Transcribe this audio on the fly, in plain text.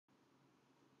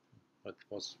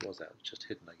What was that? Just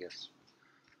hidden, I guess.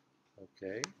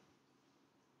 Okay.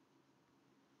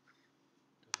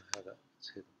 Don't know how that's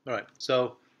hidden. All right.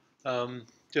 So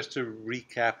just a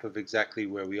recap of exactly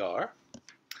where we are.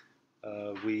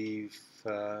 We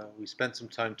spent some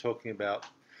time talking about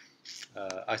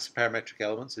isoparametric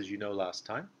elements, as you know, last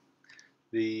time.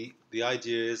 The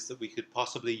idea is that we could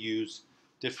possibly use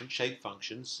different shape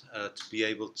functions to be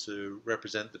able to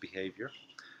represent the behavior.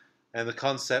 And the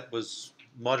concept was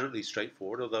moderately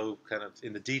straightforward, although kind of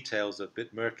in the details a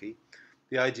bit murky.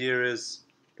 The idea is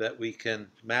that we can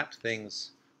map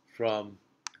things from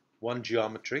one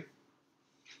geometry.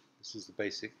 This is the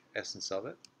basic essence of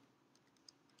it.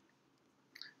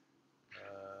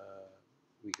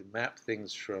 We can map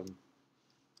things from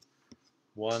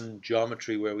one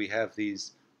geometry where we have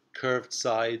these curved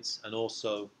sides and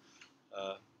also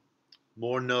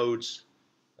more nodes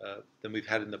than we've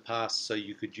had in the past. So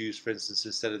you could use, for instance,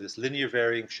 instead of this linear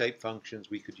varying shape functions,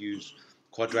 we could use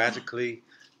quadratically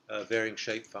varying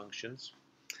shape functions.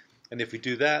 And if we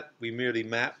do that, we merely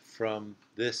map from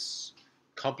this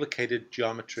complicated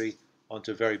geometry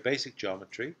onto very basic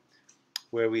geometry,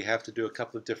 where we have to do a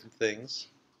couple of different things.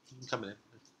 You can come in.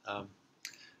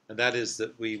 And that is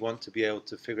that we want to be able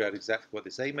to figure out exactly what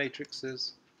this A matrix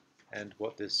is and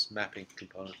what this mapping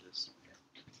component is.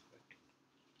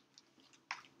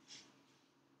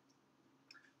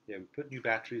 Yeah, we put new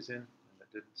batteries in, and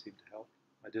that didn't seem to help.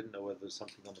 I didn't know whether there's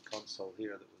something on the console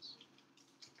here that was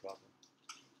a problem.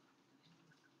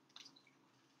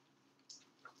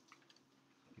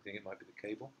 You think it might be the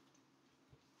cable?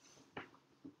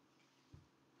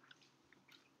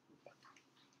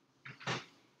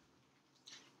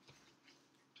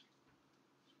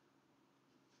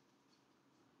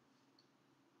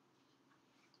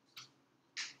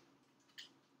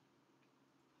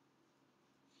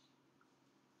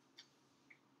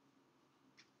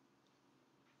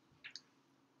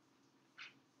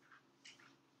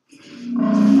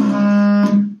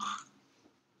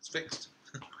 It's fixed.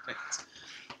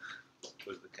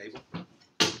 Where's the cable?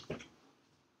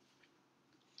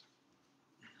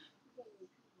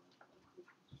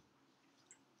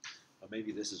 Or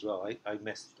maybe this as well. I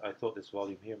thought this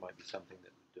volume here might be something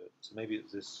that would do it. So maybe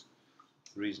it's this.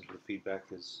 The reason for the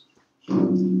feedback is. Try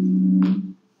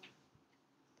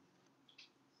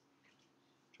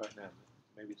it now.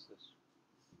 Maybe it's this.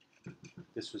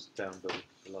 This was down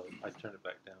below. I turned it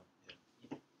back down.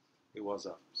 Yeah. It was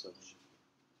up. So.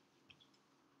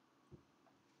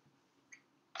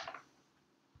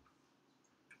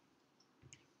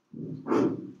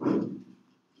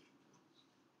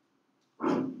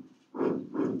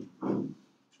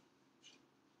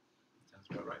 Sounds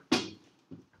about right.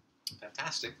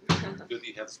 Fantastic. Good that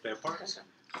you have the spare parts.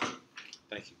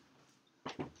 Thank you.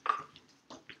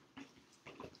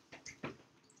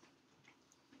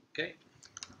 Okay.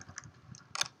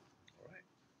 All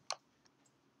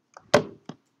right.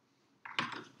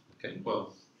 Okay,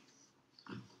 well.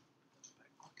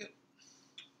 Pocket.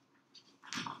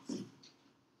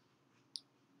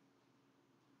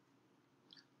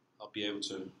 I'll be able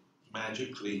to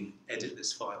magically edit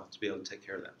this file to be able to take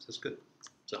care of that. So that's good.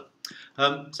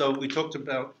 So we talked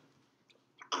about.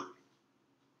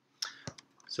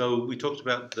 So we talked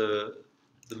about the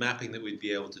mapping that we'd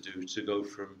be able to do to go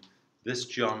from this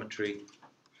geometry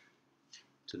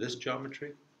to this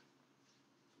geometry.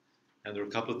 And there are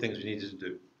a couple of things we needed to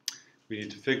do. We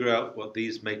need to figure out what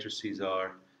these matrices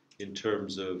are in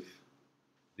terms of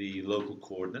the local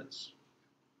coordinates.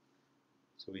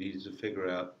 So we needed to figure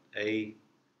out A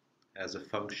as a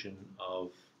function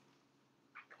of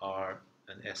R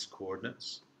and S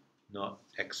coordinates, not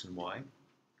X and Y.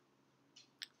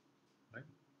 Right?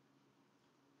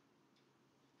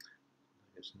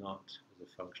 It's not as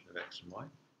a function of X and Y.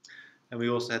 And we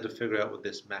also had to figure out what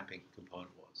this mapping component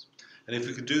was. And if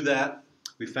we could do that,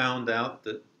 we found out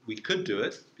that we could do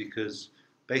it because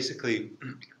basically,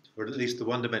 for at least the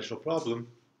one-dimensional problem,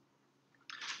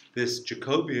 this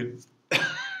Jacobian,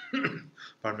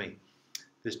 pardon me,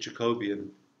 this Jacobian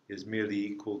is merely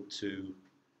equal to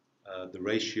the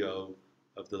ratio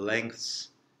of the lengths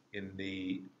in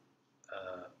the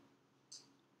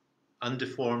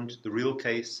undeformed, the real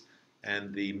case,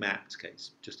 and the mapped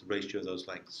case, just the ratio of those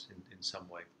lengths in some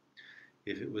way.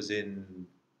 If it was in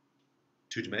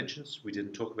 2 dimensions, we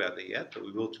didn't talk about that yet, but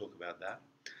we will talk about that.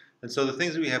 And so the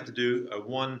things that we have to do are,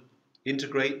 one,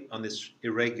 integrate on this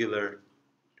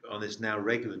now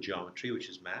regular geometry, which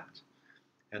is mapped,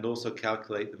 and also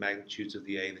calculate the magnitudes of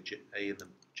the A and the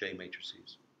J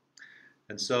matrices.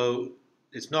 And so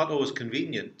it's not always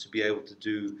convenient to be able to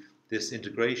do this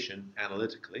integration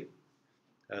analytically.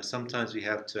 sometimes we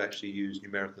have to actually use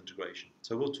numerical integration.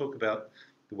 So we'll talk about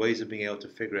the ways of being able to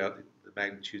figure out the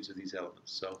magnitudes of these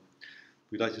elements. So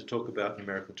we'd like to talk about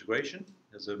numerical integration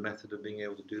as a method of being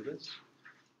able to do this.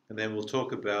 And then we'll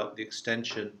talk about the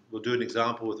extension. We'll do an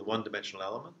example with a one-dimensional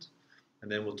element,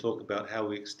 and then we'll talk about how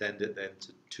we extend it then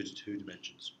to two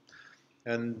dimensions.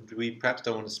 And we perhaps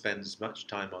don't want to spend as much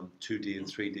time on 2D and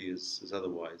 3D as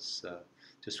otherwise,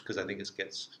 just because I think it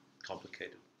gets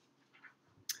complicated.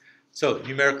 So,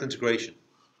 numerical integration.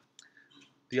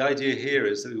 The idea here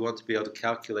is that we want to be able to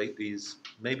calculate these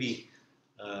maybe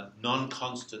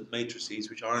non-constant matrices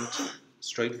which aren't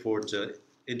straightforward to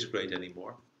integrate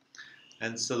anymore.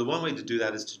 And so the one way to do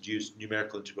that is to use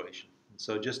numerical integration. And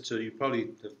so you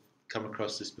probably have come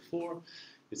across this before.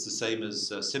 It's the same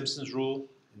as Simpson's rule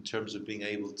in terms of being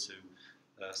able to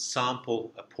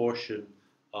sample a portion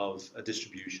of a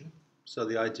distribution. So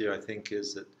the idea, I think,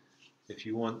 is that if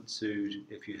you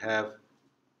have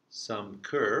some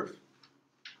curve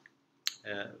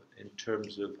in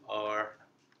terms of R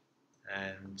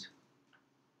and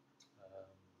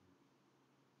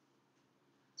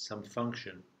some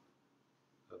function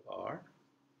of R,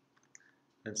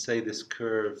 and say this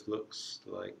curve looks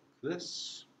like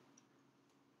this,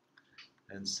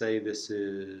 and say this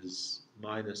is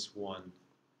 -1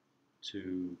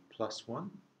 to +1,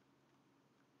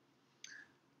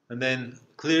 and then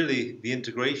clearly the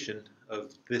integration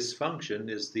of this function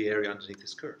is the area underneath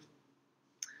this curve.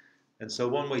 And so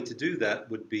one way to do that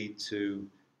would be to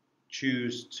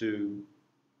choose to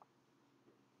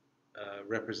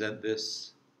represent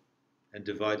this and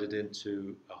divide it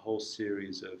into a whole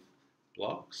series of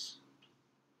blocks,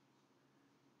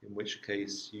 in which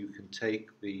case you can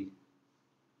take the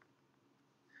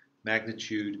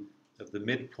magnitude of the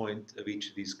midpoint of each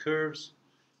of these curves,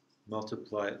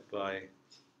 multiply it by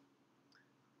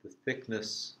the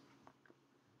thickness,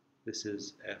 this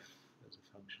is f as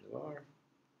a function of R,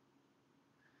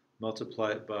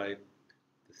 multiply it by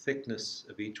the thickness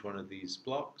of each one of these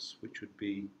blocks, which would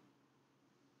be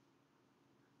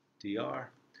dr.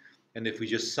 And if we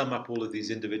just sum up all of these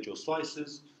individual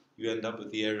slices, you end up with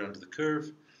the area under the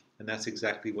curve, and that's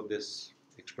exactly what this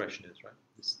expression is, right?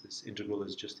 This integral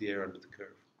is just the area under the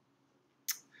curve.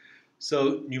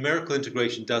 So numerical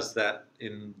integration does that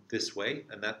in this way,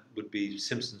 and that would be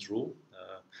Simpson's rule,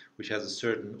 which has a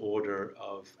certain order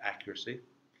of accuracy.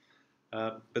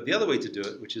 But the other way to do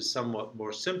it, which is somewhat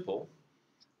more simple,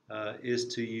 is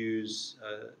to use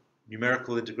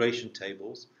numerical integration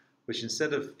tables, which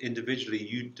instead of individually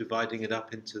you dividing it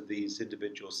up into these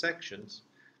individual sections,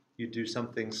 you do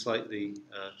something slightly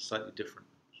different.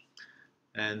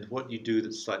 And what you do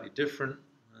that's slightly different,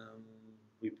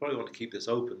 we probably want to keep this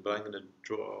open, but I'm going to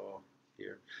draw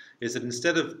here, is that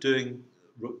instead of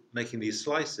making these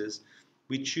slices,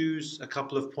 we choose a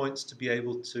couple of points to be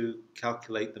able to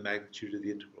calculate the magnitude of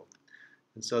the integral.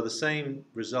 And so the same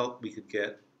result we could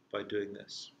get by doing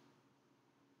this,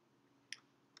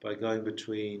 by going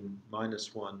between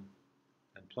 -1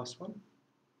 and +1,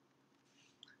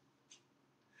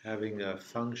 having a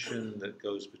function that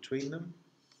goes between them.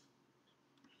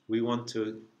 We want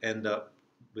to end up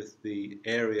with the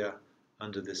area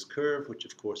under this curve, which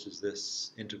of course is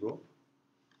this integral.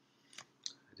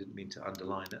 I didn't mean to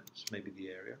underline it, it's maybe the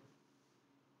area.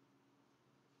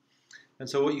 And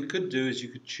so what you could do is you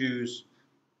could choose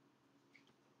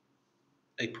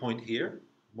a point here,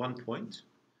 one point,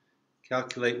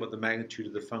 calculate what the magnitude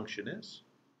of the function is,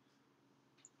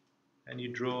 and you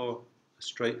draw a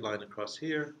straight line across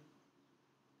here,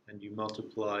 and you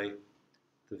multiply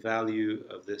the value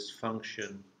of this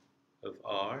function of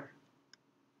R.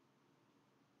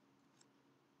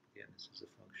 Again, this is a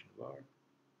function of R.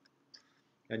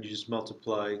 And you just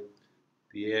multiply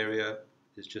the area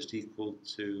is just equal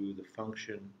to the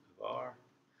function of R,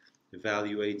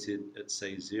 evaluated at,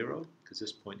 say, 0, because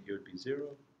this point here would be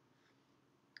 0,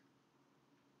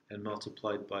 and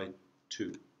multiplied by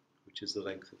 2, which is the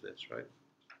length of this, right?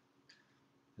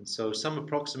 And so some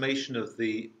approximation of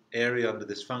the area under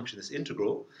this function, this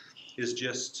integral, is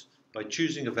just by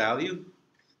choosing a value,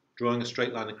 drawing a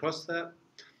straight line across that,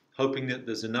 hoping that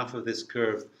there's enough of this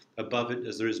curve above it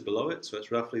as there is below it, so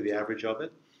it's roughly the average of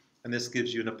it, and this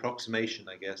gives you an approximation,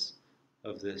 I guess,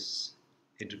 of this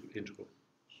integral.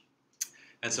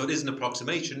 And so it is an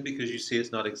approximation because you see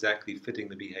it's not exactly fitting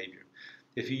the behavior.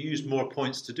 If you use more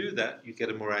points to do that, you get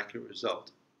a more accurate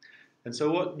result. And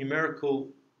so what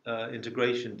numerical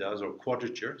integration does, or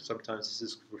quadrature, sometimes this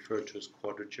is referred to as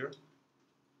quadrature,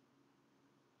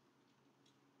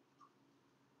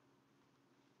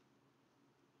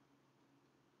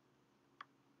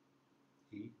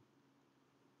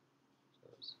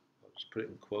 I'll just put it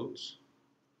in quotes.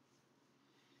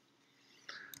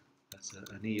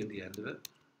 That's an E at the end of it.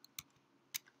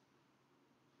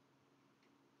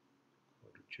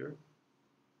 Quadrature.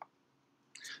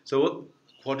 So what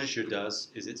quadrature does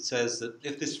is it says that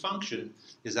if this function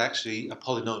is actually a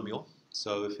polynomial,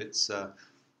 so if it's a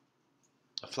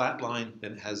flat line,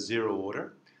 then it has 0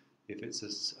 order. If it's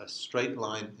a straight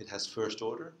line, it has first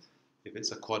order. If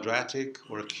it's a quadratic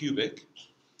or a cubic,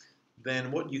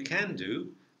 then what you can do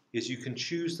is you can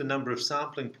choose the number of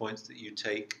sampling points that you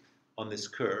take on this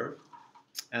curve,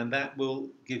 and that will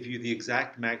give you the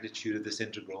exact magnitude of this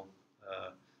integral,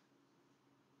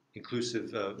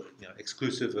 exclusive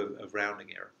of rounding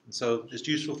error. And so it's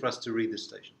useful for us to read this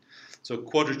station. So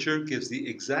quadrature gives the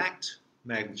exact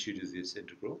magnitude of this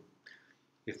integral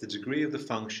if the degree of the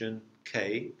function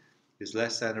k is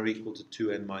less than or equal to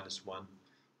 2n minus 1,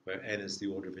 where n is the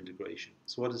order of integration.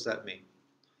 So what does that mean?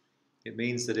 It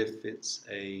means that if it's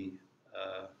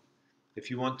if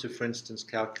you want to, for instance,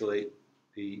 calculate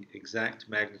the exact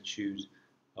magnitude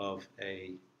of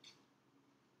a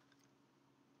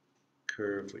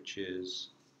curve which is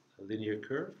a linear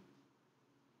curve,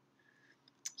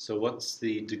 so what's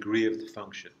the degree of the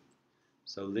function?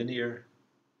 So linear,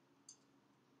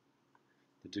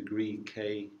 the degree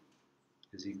k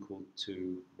is equal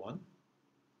to 1.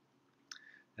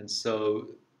 And so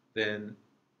then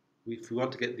if we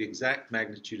want to get the exact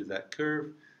magnitude of that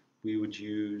curve, we would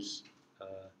use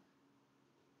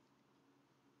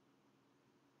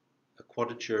a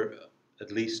quadrature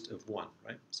at least of 1,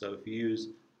 right? So if you use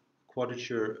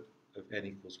quadrature of n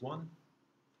equals 1,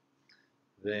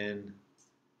 then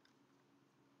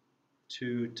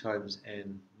 2 times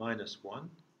n minus 1,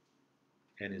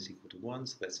 n is equal to 1,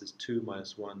 so that says 2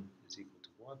 minus 1 is equal to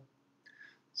 1.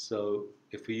 So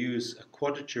if we use a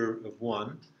quadrature of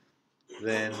 1,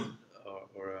 then,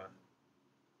 or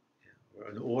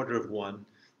an order of 1,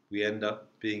 we end up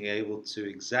being able to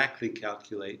exactly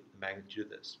calculate the magnitude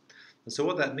of this. And so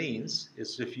what that means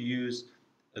is if you use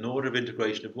an order of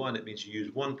integration of 1, it means you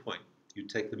use 1 point. You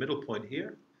take the middle point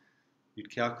here, you'd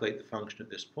calculate the function at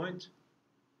this point,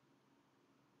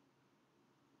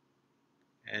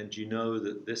 and you know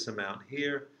that this amount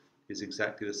here is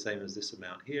exactly the same as this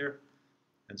amount here,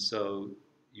 and so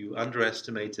you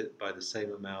underestimate it by the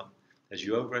same amount as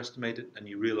you overestimate it, and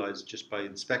you realize just by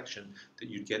inspection that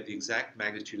you'd get the exact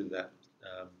magnitude of that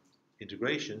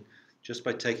integration just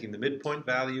by taking the midpoint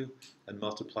value and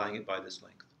multiplying it by this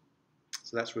length.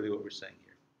 So that's really what we're saying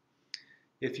here.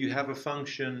 If you have a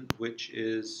function which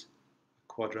is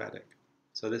quadratic,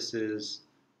 so this is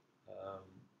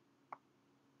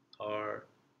r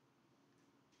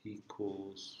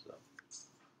equals,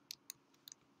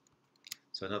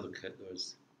 so in other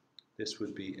words, this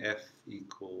would be f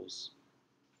equals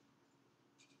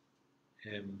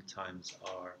m times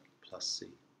r plus c,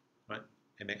 right?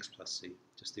 mx plus c,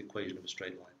 just the equation of a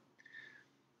straight line.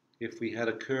 If we had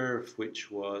a curve which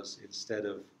was, instead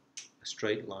of a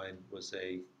straight line, was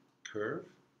a curve,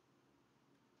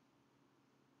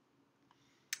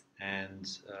 and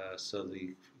so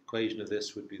the equation of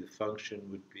this would be, the function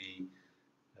would be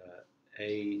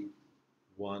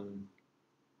a1,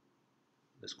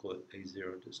 let's call it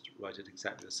a0, just write it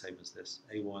exactly the same as this,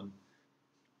 a1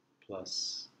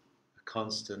 plus a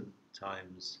constant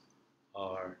times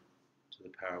r to the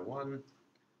power 1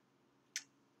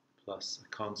 plus a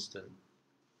constant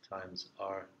times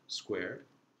r squared.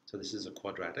 So this is a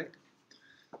quadratic.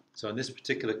 So in this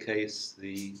particular case,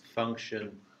 the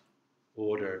function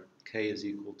order k is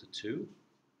equal to 2.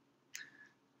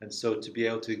 And so to be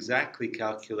able to exactly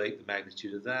calculate the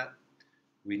magnitude of that,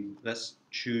 let's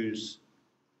choose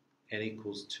n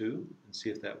equals 2 and see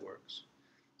if that works.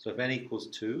 So if n equals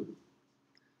 2,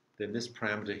 then this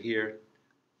parameter here,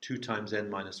 2 times n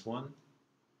minus 1,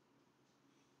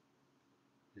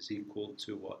 is equal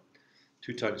to what?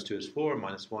 2 times 2 is 4,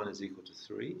 minus 1 is equal to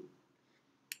 3.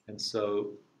 And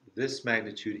so this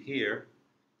magnitude here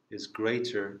is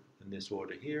greater than this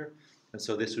order here, and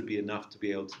so this would be enough to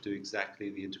be able to do exactly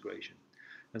the integration.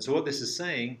 And so what this is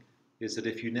saying is that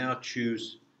if you now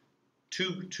choose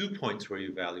two points where you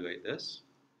evaluate this,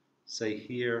 say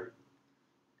here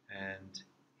and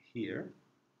here,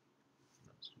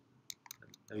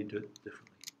 let me do it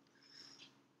differently.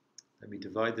 Let me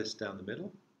divide this down the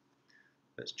middle.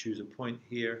 Let's choose a point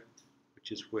here,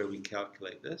 which is where we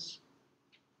calculate this.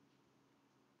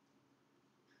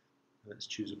 Let's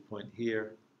choose a point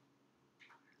here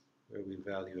where we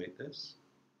evaluate this.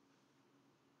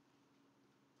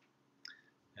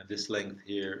 And this length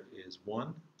here is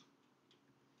 1.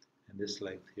 And this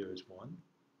length here is 1.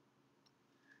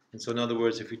 And so in other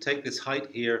words, if we take this height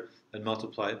here and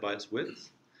multiply it by its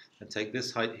width, and take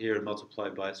this height here and multiply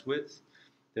it by its width,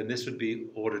 then this would be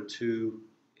order 2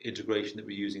 integration that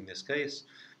we're using in this case.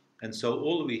 And so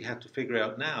all that we have to figure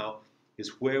out now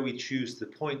is where we choose the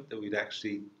point that we'd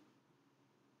actually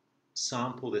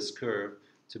sample this curve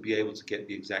to be able to get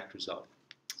the exact result.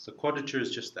 So quadrature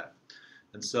is just that.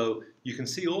 And so you can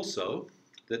see also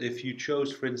that if you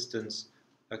chose, for instance,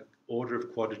 an order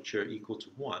of quadrature equal to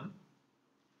 1,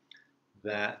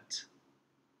 that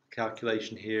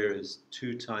calculation here is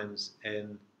 2 times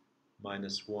n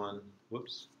minus 1,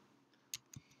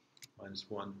 minus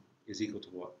 1 is equal to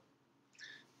what?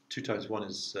 2 times 1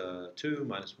 is 2,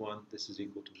 minus 1, this is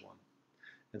equal to 1.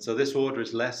 And so this order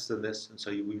is less than this, and so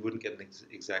we wouldn't get an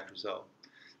exact result.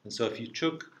 And so if you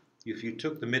took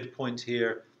the midpoint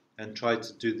here and tried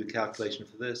to do the calculation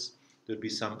for this, there'd be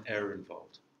some error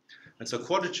involved. And so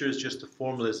quadrature is just a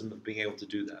formalism of being able to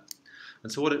do that.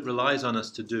 And so what it relies on us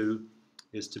to do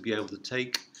is to be able to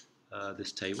take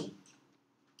this table.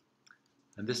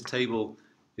 And this table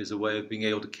is a way of being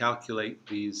able to calculate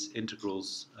these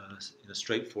integrals in a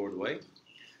straightforward way.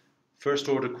 First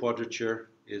order quadrature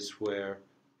is where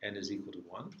n is equal to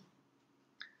 1.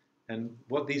 And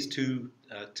what these two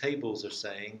tables are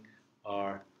saying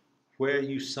are where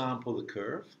you sample the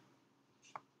curve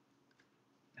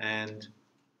and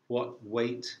what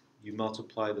weight you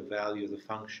multiply the value of the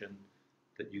function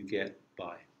that you get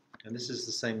by. And this is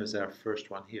the same as our first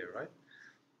one here, right?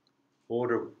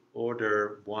 Order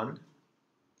 1,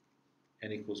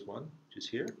 n equals 1, which is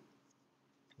here.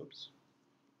 Oops.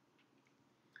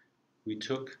 We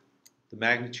took the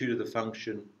magnitude of the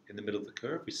function in the middle of the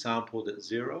curve. We sampled at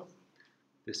 0.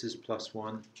 This is plus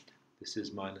 1. This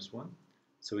is minus 1.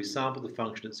 So we sampled the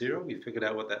function at 0. We figured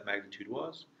out what that magnitude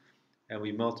was. And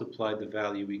we multiplied the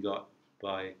value we got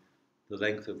by the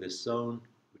length of this zone,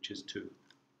 which is 2.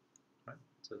 Right?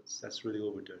 So that's really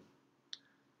all we're doing.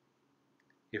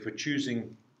 If we're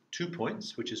choosing 2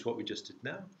 points, which is what we just did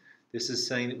now, this is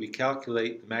saying that we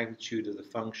calculate the magnitude of the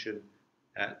function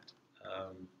at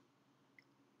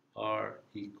r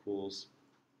equals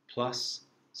plus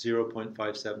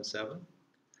 0.577,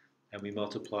 and we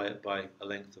multiply it by a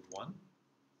length of 1.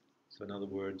 So in other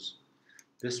words,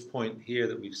 this point here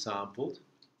that we've sampled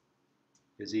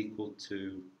is equal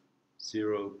to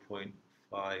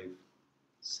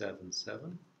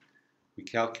 0.577. We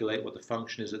calculate what the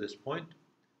function is at this point.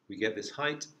 We get this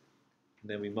height, and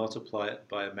then we multiply it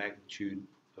by a magnitude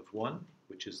of 1,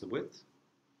 which is the width.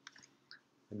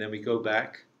 And then we go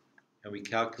back and we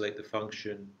calculate the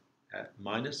function at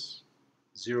minus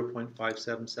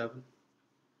 0.577,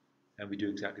 and we do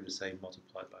exactly the same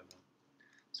multiplied by 1.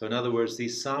 So in other words,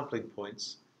 these sampling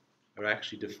points are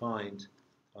actually defined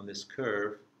on this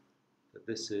curve that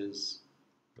this is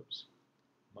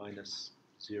minus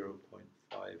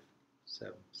 0.577. So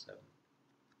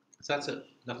that's it,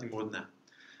 nothing more than that.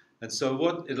 And so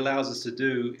what it allows us to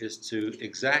do is to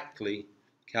exactly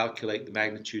calculate the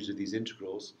magnitudes of these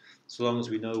integrals, so long as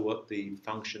we know what the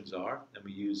functions are and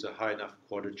we use a high enough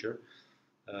quadrature.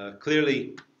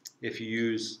 Clearly, if you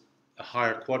use a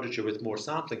higher quadrature with more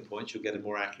sampling points, you'll get a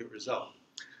more accurate result.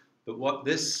 But what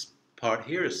this part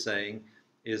here is saying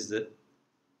is that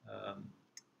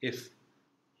if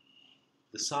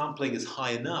the sampling is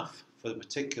high enough for the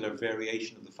particular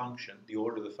variation of the function, the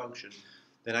order of the function,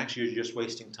 then actually you're just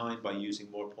wasting time by using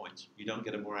more points. You don't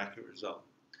get a more accurate result.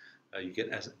 You get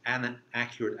as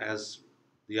accurate as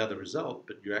the other result,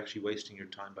 but you're actually wasting your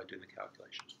time by doing the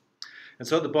calculations. And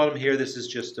so at the bottom here, this is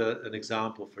just an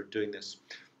example for doing this.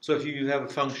 So if you have a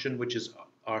function which is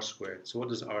r squared, so what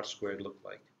does r squared look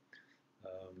like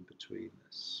between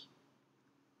this?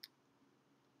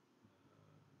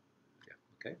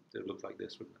 Okay, it would look like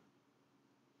this, wouldn't it?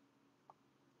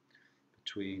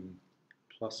 Between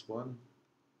plus 1,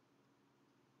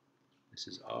 this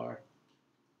is r,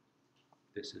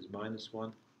 this is minus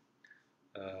 1.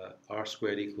 R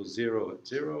squared equals 0 at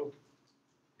 0.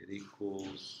 It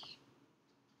equals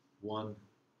 1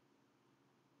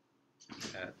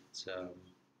 at,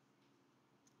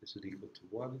 this is equal to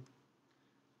 1.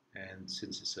 And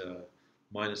since it's a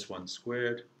minus 1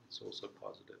 squared, it's also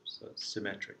positive, so it's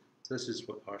symmetric. So this is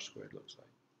what r squared looks like.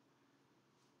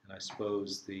 And I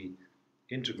suppose the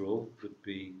integral would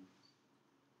be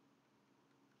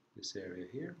this area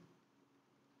here.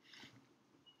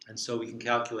 And so we can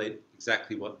calculate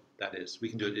exactly what that is. We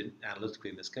can do it analytically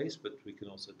in this case, but we can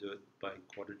also do it by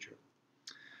quadrature.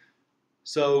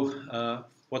 So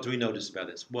what do we notice about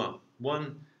this? Well,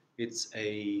 one, it's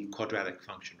a quadratic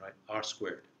function, right? R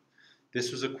squared.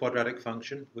 This was a quadratic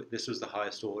function. This was the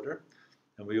highest order.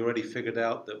 And we already figured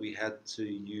out that we had to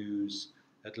use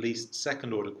at least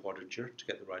second order quadrature to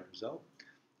get the right result.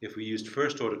 If we used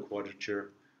first order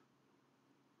quadrature,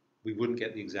 we wouldn't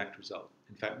get the exact result.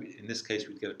 In fact, in this case,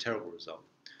 we'd get a terrible result.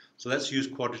 So let's use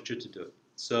quadrature to do it.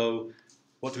 So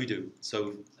what do?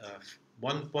 So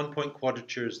one point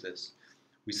quadrature is this.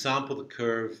 We sample the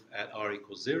curve at r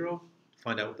equals 0,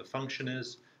 find out what the function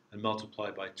is, and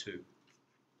multiply by 2.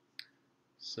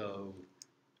 So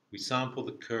we sample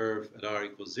the curve at r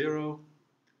equals 0.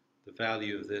 The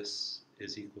value of this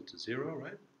is equal to 0,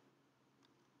 right?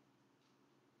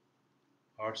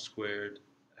 R squared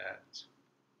at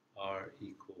r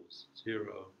equals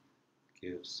 0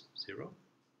 gives 0.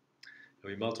 And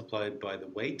we multiply it by the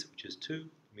weight, which is 2, and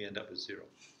we end up with 0.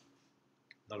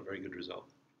 Not a very good result.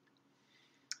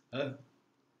 Well,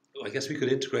 I guess we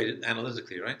could integrate it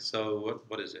analytically, right? So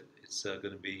what is it? It's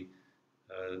going to be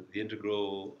the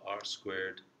integral r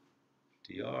squared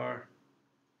dr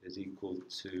is equal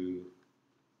to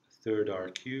a third r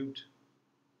cubed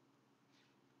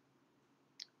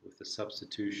with the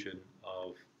substitution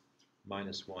of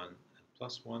minus 1 and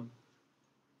plus 1.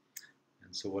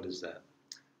 And so what is that?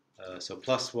 So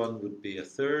plus 1 would be a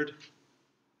third,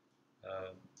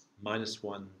 minus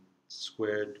 1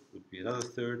 squared would be another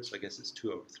third, so I guess it's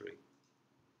 2 over 3,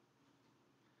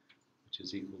 which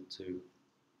is equal to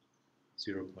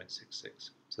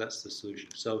 0.66. So that's the solution.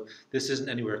 So this isn't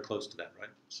anywhere close to that, right?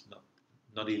 It's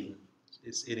not even,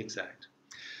 it's inexact.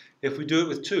 If we do it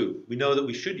with 2, we know that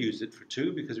we should use it for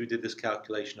 2 because we did this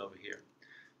calculation over here.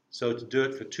 So to do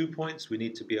it for 2 points, we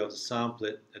need to be able to sample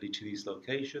it at each of these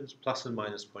locations, plus and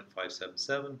minus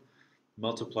 0.577,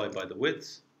 multiplied by the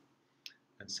width,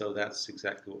 and so that's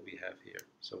exactly what we have here.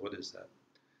 So what is that?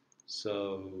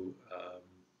 So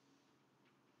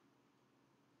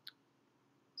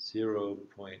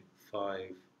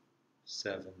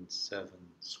 0.577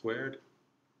 squared,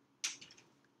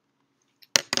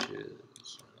 which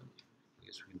is, I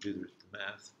guess we can do the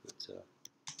math, but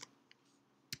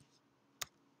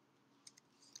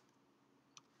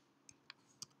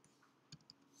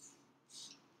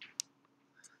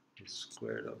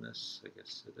squared on this, I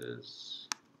guess it is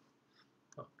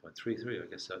 0.33. I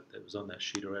guess that it was on that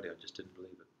sheet already, I just didn't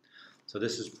believe it. So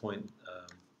this is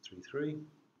 0.33.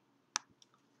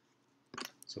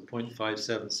 So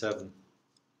 0.577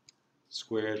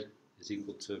 squared is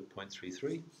equal to 0.33,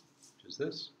 which is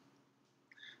this.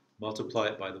 Multiply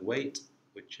it by the weight,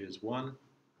 which is 1, and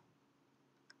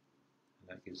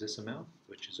that gives this amount,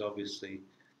 which is obviously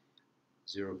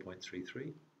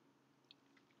 0.33.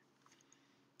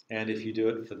 And if you do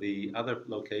it for the other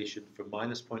location, for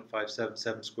minus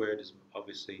 0.577 squared is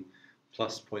obviously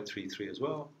plus 0.33 as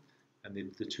well, and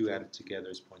the two added together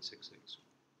is 0.66.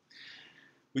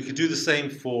 We could do the same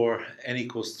for n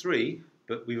equals 3,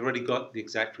 but we've already got the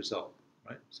exact result,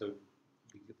 right? So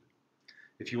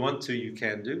if you want to, you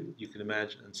can do. You can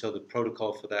imagine, and so the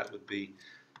protocol for that would be,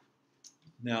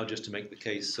 now just to make the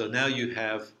case, so now you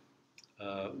have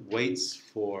weights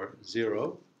for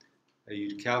 0.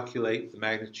 You'd calculate the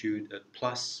magnitude at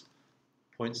plus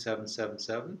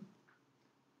 0.777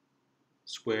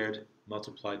 squared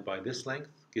multiplied by this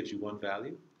length, gives you one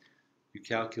value. You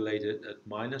calculate it at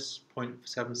minus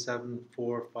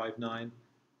 0.77459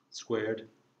 squared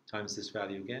times this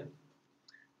value again.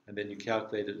 And then you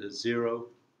calculate it as 0,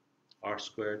 r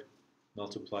squared,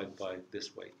 multiplied by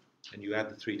this weight. And you add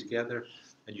the 3 together,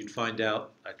 and you'd find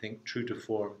out, I think, true to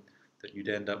form, that you'd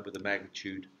end up with a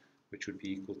magnitude which would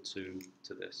be equal to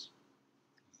this.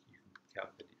 You can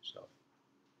calculate it yourself.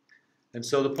 And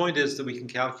so the point is that we can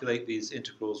calculate these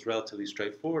integrals relatively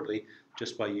straightforwardly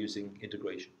just by using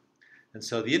integration. And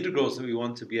so the integrals that we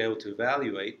want to be able to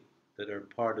evaluate that are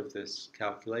part of this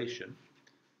calculation,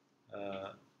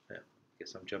 I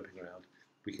guess I'm jumping around,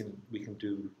 we can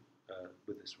do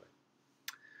with this way.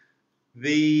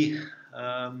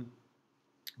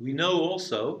 We know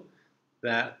also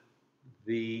that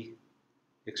the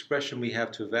expression we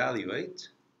have to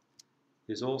evaluate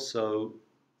is also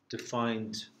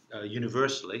defined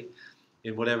universally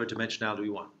in whatever dimensionality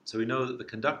we want. So we know that the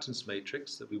conductance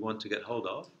matrix that we want to get hold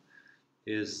of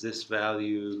is this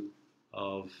value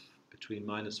of between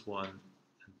minus 1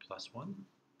 and plus 1,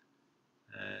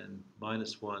 and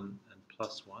minus 1 and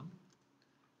plus 1.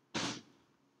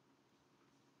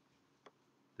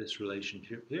 This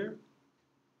relationship here,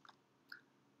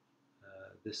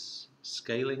 this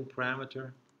scaling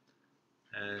parameter,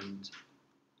 and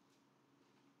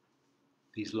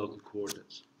these local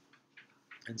coordinates.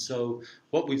 And so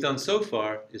what we've done so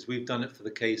far is we've done it for the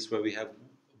case where we have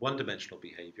one-dimensional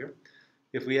behavior.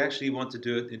 If we actually want to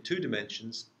do it in 2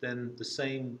 dimensions, then the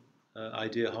same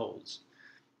idea holds,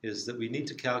 is that we need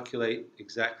to calculate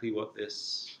exactly what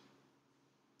this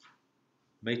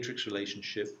matrix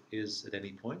relationship is at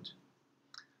any point.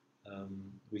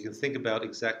 We can think about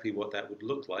exactly what that would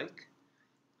look like.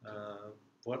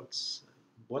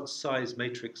 what size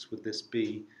matrix would this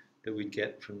be that we'd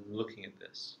get from looking at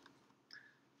this?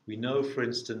 We know, for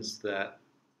instance, that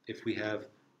if we have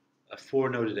a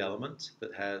 4-noded element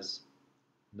that has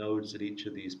nodes at each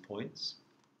of these points,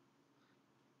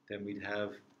 then we'd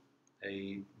have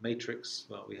a matrix.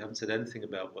 Well, we haven't said anything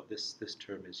about what this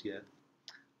term is yet.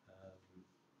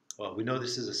 Well, we know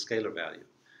this is a scalar value,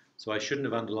 so I shouldn't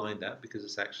have underlined that because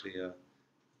it's actually a,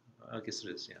 I guess it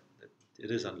is, yeah, it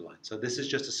is underlined. So this is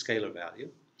just a scalar value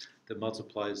that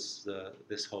multiplies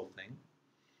this whole thing.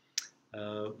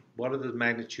 What are the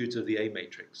magnitudes of the A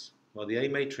matrix? Well, the A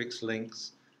matrix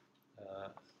links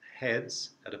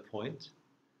heads at a point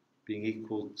being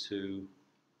equal to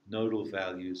nodal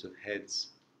values of heads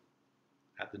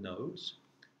at the nodes.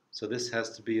 So this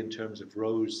has to be in terms of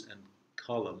rows and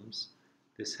columns.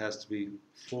 This has to be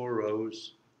 4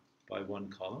 rows by 1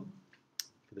 column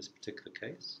for this particular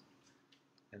case.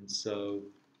 And so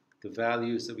the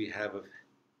values that we have of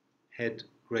head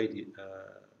gradient,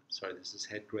 this is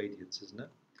head gradients, isn't it?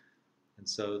 And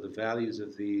so the values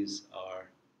of these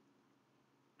are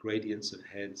gradients of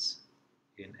heads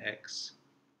in X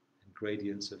and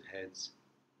gradients of heads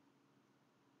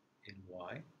in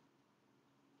Y.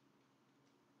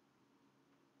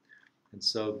 And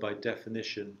so by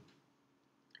definition,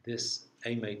 this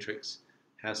A matrix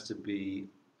has to be,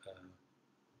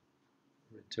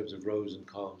 in terms of rows and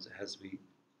columns, it has to be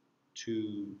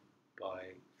 2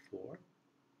 by 4.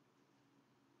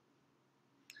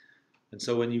 And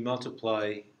so when you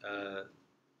multiply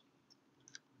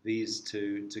these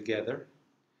two together,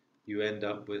 you end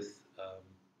up with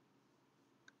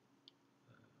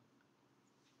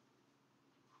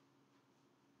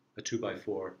a 2 by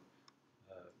 4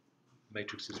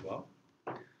 matrix as well.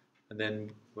 And then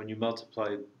when you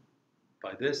multiply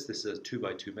by this is a 2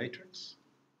 by 2 matrix.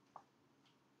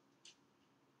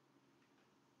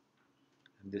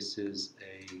 And this is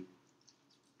a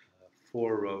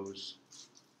 4 rows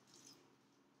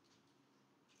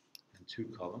and 2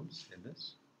 columns in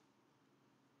this.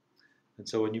 And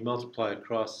so when you multiply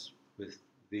across with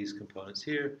these components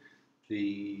here,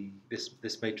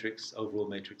 this matrix, overall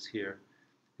matrix here,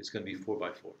 is going to be 4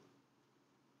 by 4.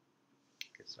 I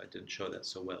guess I didn't show that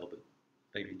so well, but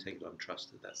maybe take it on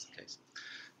trust that that's the case.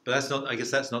 But that's not, I guess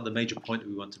that's not the major point that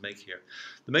we want to make here.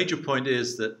 The major point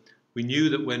is that we knew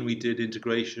that when we did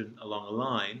integration along a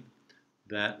line,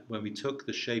 that when we took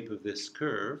the shape of this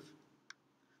curve,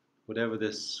 whatever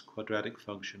this quadratic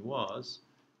function was,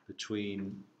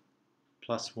 between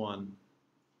 +1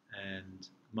 and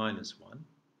 -1,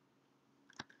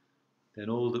 then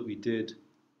all that we did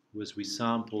was we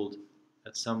sampled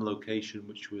at some location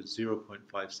which was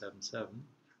 0.577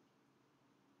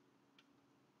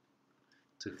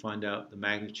 to find out the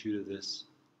magnitude of this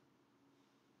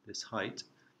height,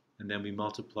 and then we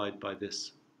multiplied by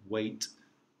this weight,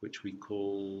 which we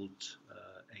called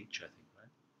h, I think,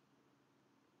 right?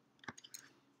 I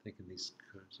think in these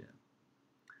curves, yeah.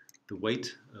 The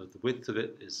weight, the width of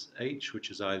it is h, which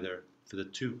is either, for the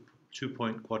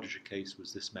two-point quadrature case,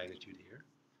 was this magnitude here.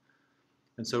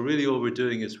 And so really all we're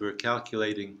doing is we're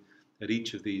calculating at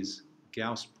each of these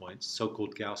Gauss points,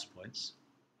 so-called Gauss points.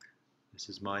 This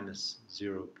is minus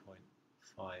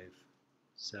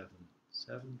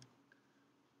 0.577.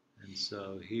 And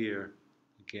so here,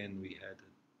 again, we had,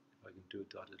 if I can do a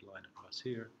dotted line across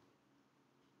here,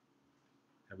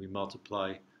 and we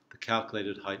multiply the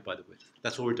calculated height by the width.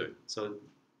 That's what we're doing. So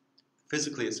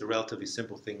physically, it's a relatively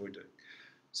simple thing we're doing.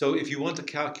 So if you want to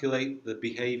calculate the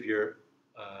behavior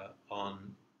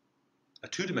on a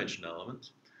two-dimensional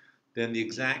element, then the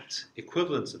exact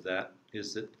equivalence of that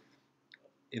is that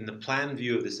in the plan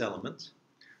view of this element,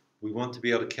 we want to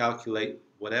be able to calculate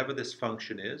whatever this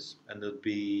function is, and there'll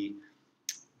be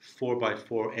 4 by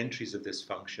 4 entries of this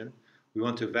function. We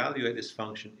want to evaluate this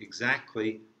function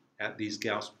exactly at these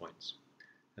Gauss points.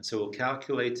 And so we'll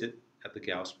calculate it at the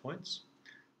Gauss points.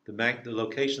 The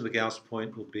location of the Gauss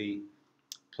point will be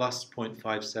plus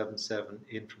 0.577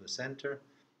 in from the center,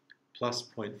 plus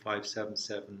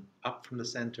 0.577 up from the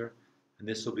center, and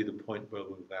this will be the point where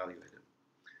we'll evaluate it.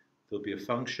 There'll be a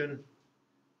function.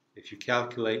 If you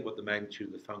calculate what the magnitude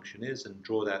of the function is and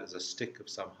draw that as a stick of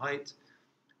some height,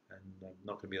 and I'm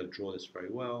not going to be able to draw this very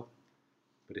well,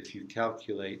 but if you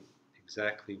calculate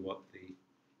exactly what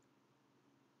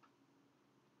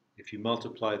if you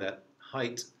multiply that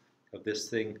height of this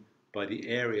thing by the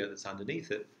area that's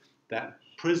underneath it, that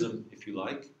prism, if you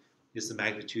like, is the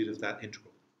magnitude of that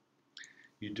integral.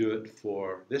 You do it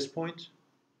for this point,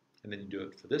 and then you do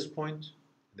it for this point,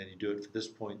 and then you do it for this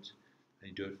point, and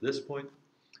you do it for this point.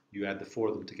 You add the 4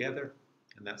 of them together,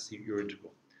 and that's your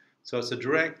integral. So it's a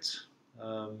direct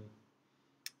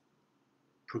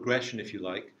progression, if you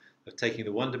like, of taking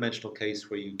the one-dimensional case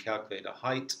where you calculate a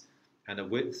height and a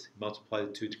width, multiply the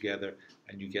two together,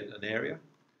 and you get an area.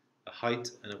 A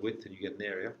height and a width, and you get an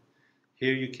area.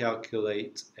 Here you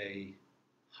calculate a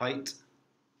height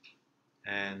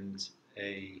and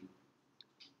a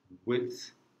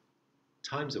width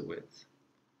times a width.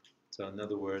 So in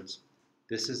other words,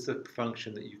 this is the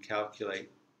function that you calculate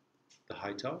the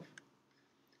height of.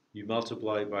 You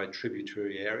multiply by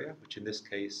tributary area, which in this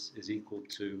case is equal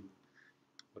to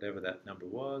whatever that number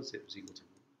was. It was equal to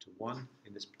 1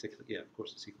 in this particular, yeah, of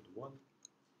course it's equal to 1.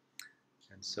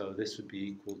 And so this would be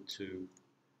equal to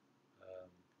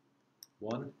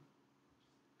 1,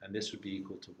 and this would be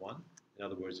equal to 1. In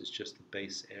other words, it's just the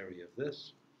base area of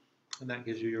this. And that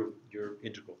gives you your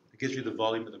integral. It gives you the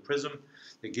volume of the prism.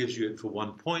 It gives you it for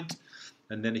one point.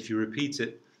 And then if you repeat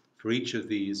it for each of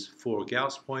these 4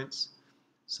 Gauss points,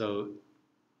 so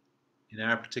in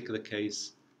our particular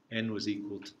case, n was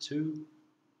equal to 2.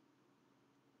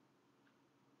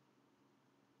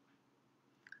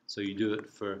 So you do it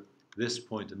for this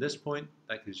point and this point.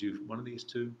 That gives you one of these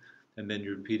two. And then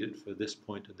you repeat it for this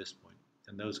point and this point.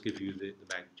 And those give you the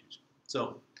magnitudes.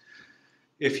 So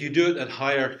if you do it at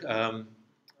higher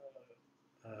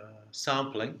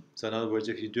sampling, so in other words,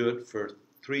 if you do it for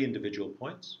 3 individual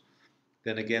points,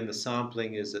 then again the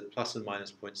sampling is at plus and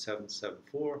minus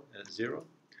 0.774 and at 0.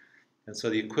 And so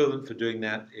the equivalent for doing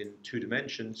that in 2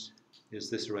 dimensions is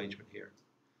this arrangement here.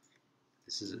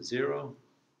 This is at 0,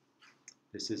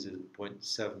 this is at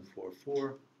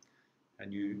 0.744,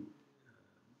 and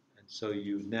so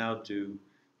you now do,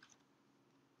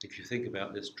 if you think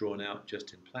about this drawn out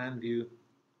just in plan view,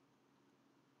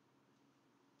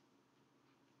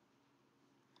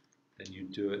 then you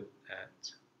do it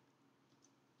at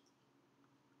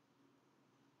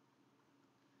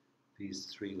these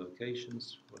 3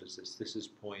 locations. What is this? This is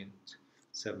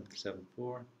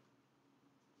 0.774.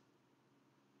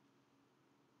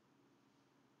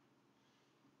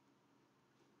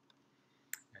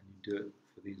 And you do it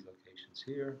for these locations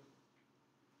here.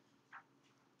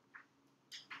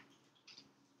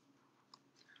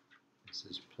 This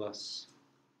is plus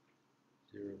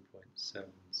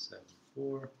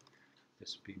 0.774.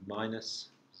 This would be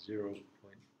minus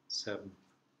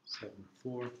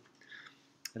 0.774.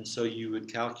 And so you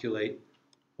would calculate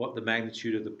what the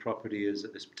magnitude of the property is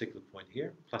at this particular point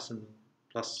here. Plus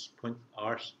point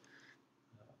r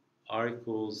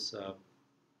equals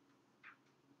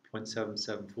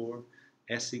 0.774,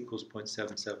 s equals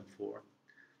 0.774,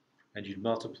 and you'd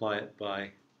multiply it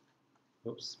by,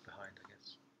 whoops, behind I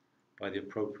guess, by the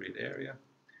appropriate area,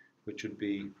 which would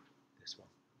be this one,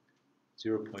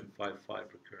 0.55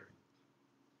 recurring.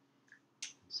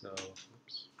 So,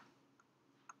 oops.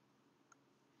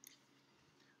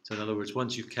 So in other words,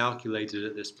 once you've calculated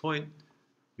at this point,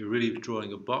 you're really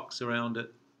drawing a box around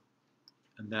it,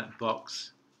 and that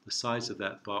box, the size of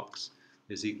that box,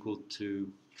 is equal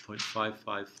to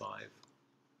 0.555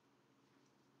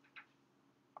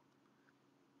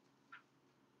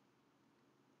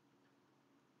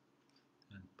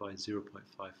 and by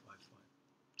 0.555.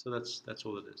 So that's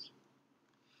all it is.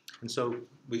 And so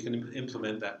we can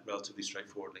implement that relatively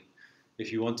straightforwardly.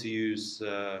 If you want to use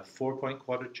 4-point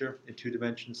quadrature in 2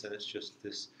 dimensions, then it's just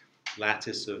this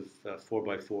lattice of 4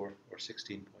 by 4 or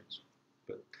 16 points.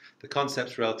 But the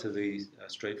concept's relatively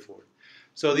straightforward.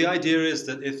 So the idea is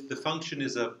that if the function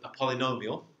is a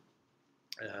polynomial,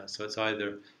 so it's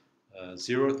either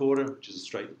 0th order, which is a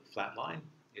straight flat line,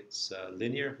 it's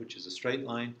linear, which is a straight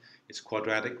line, it's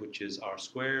quadratic, which is r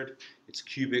squared, it's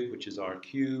cubic, which is r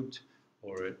cubed,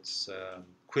 or it's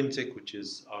quintic, which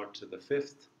is r to the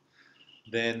 5th,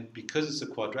 then because it's a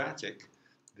quadratic,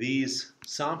 these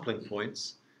sampling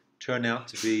points turn out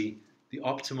to be the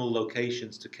optimal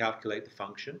locations to calculate the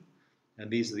function,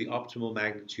 and these are the optimal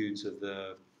magnitudes of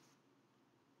the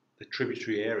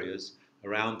tributary areas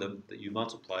around them that you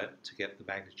multiply it to get the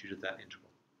magnitude of that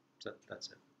integral. So that's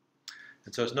it.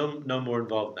 And so it's no more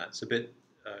involved in that. It's a bit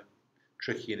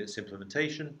tricky in its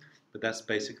implementation, but that's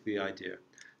basically the idea.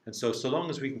 And so long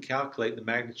as we can calculate the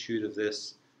magnitude of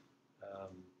this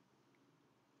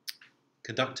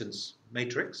conductance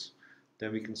matrix,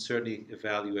 then we can certainly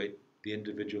evaluate the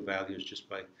individual values just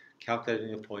by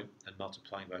calculating a point and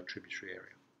multiplying by a tributary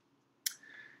area.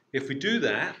 If we do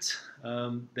that,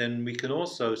 then we can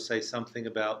also say something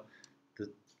about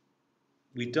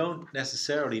we don't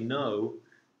necessarily know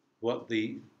what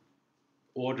the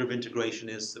order of integration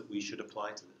is that we should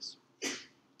apply to this.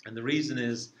 And the reason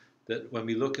is that when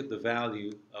we look at the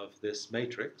value of this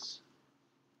matrix,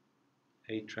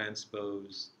 A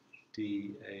transpose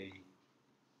dA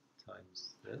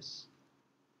times this,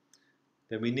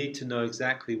 then we need to know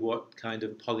exactly what kind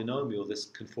of polynomial this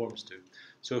conforms to.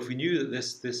 So if we knew that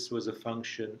this was a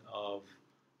function of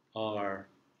r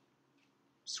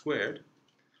squared,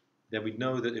 then we'd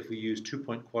know that if we use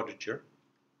two-point quadrature,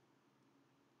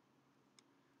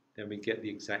 then we get the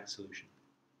exact solution.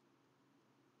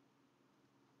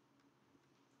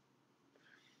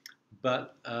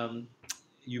 But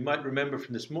you might remember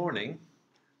from this morning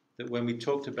that when we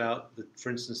talked about,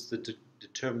 for instance, the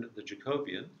determinant of the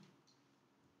Jacobian,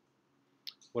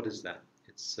 what is that?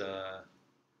 It's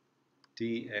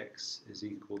dx is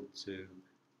equal to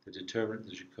the determinant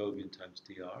of the Jacobian times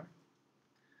dr.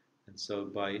 And so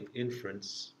by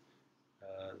inference,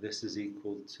 this is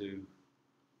equal to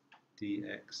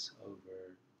dx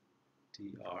over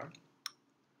dr.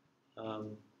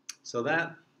 So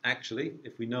that actually,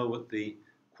 if we know what the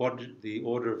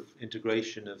order of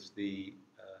integration of the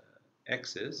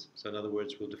x is, so in other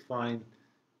words, we'll define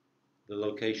the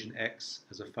location x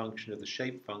as a function of the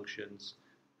shape functions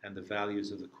and the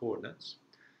values of the coordinates.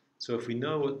 So if we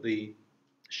know what the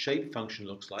shape function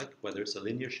looks like, whether it's a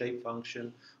linear shape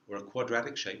function or a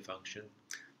quadratic shape function,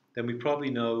 then we probably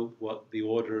know what the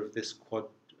order of the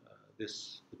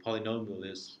polynomial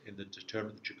is in the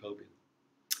determinant of the Jacobian.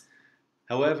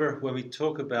 However, when we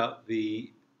talk about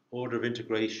the order of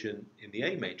integration in the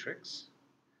A matrix,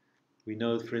 we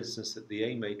know, for instance, that the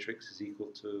A matrix is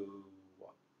equal to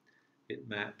what? It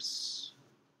maps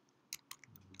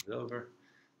over.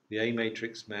 The A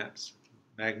matrix maps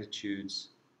magnitudes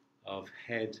of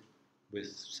head with,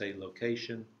 say,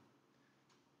 location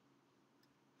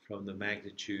from the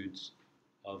magnitudes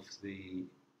of the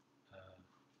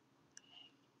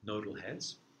nodal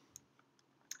heads.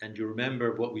 And you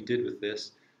remember what we did with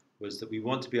this was that we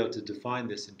want to be able to define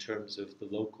this in terms of the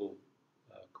local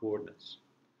coordinates.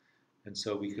 And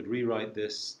so we could rewrite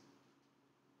this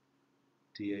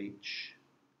dh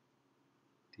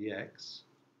dx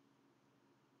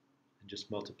and just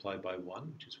multiply by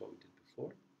 1, which is what we did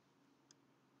before.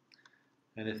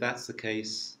 And if that's the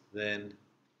case, then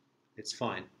it's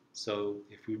fine. So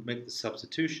if we make the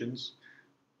substitutions,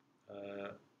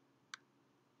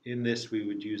 in this we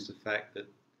would use the fact that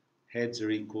heads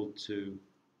are equal to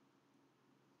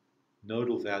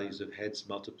nodal values of heads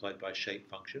multiplied by shape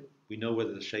function. We know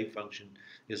whether the shape function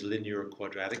is linear or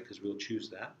quadratic because we'll choose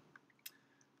that.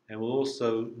 And we'll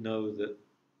also know that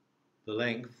the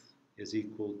length is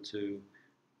equal to,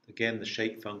 again, the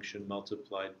shape function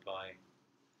multiplied by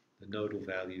the nodal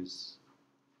values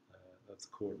of the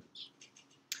coordinates.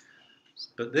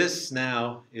 But this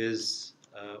now is,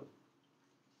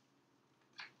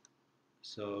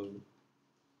 so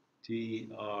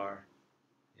dr,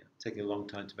 taking a long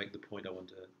time to make the point I want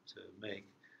to make.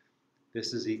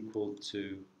 This is equal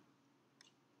to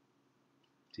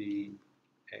dx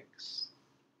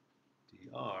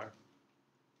dr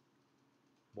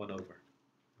 1 over,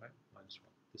 right? Minus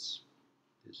 1. This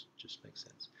just makes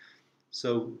sense.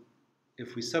 So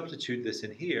if we substitute this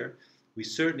in here, we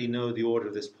certainly know the order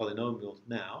of this polynomial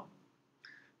now,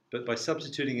 but by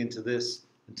substituting into this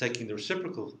and taking the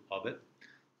reciprocal of it,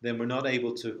 then we're not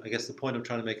able to, I guess the point I'm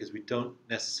trying to make is we don't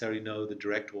necessarily know the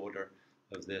direct order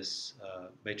of this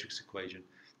matrix equation,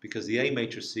 because the A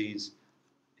matrices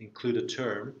include a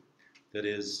term that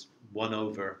is 1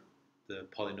 over the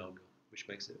polynomial, which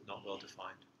makes it not well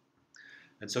defined.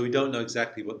 And so we don't know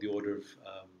exactly what the order of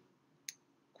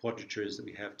quadrature is that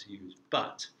we have to use.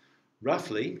 But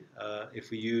roughly,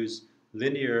 if we use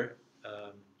linear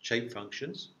shape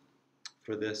functions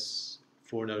for this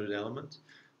 4-noded element,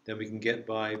 then we can get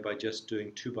by just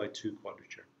doing 2 by 2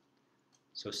 quadrature.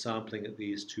 So sampling at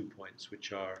these 2 points,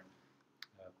 which are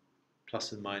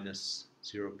plus and minus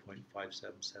 0.577,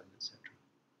 etc.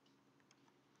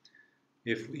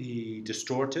 If we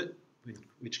distort it, in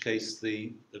which case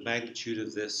the magnitude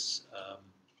of this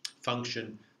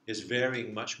function is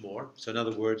varying much more. So in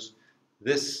other words,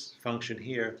 this function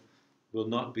here will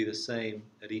not be the same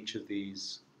at each of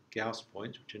these Gauss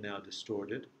points, which are now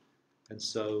distorted. And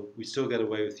so we still get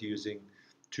away with using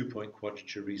 2-point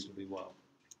quadrature reasonably well.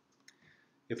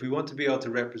 If we want to be able to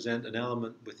represent an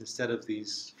element with, instead of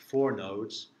these 4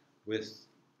 nodes, with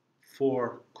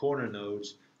 4 corner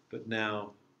nodes, but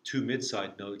now 2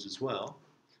 mid-side nodes as well,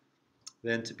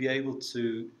 then to be able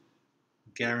to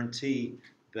guarantee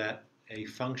that a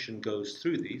function goes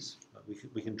through these,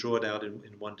 we can draw it out in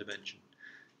 1 dimension.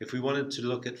 If we wanted to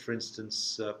look at, for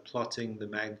instance, plotting the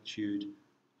magnitude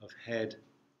of head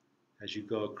as you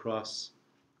go across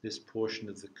this portion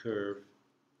of the curve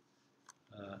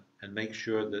and make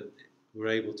sure that we're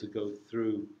able to go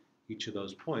through each of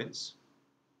those points,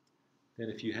 then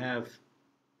if you have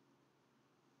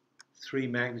 3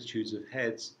 magnitudes of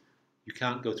heads you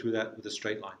can't go through that with a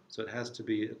straight line. So it has to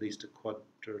be at least a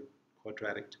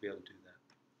quadratic to be able to do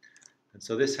that. And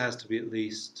so this has to be at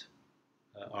least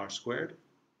r squared.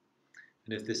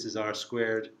 And if this is r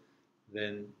squared,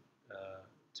 then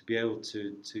to be able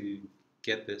to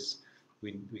get this,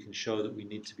 we can show that we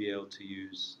need to be able to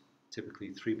use typically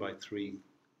 3x3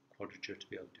 quadrature to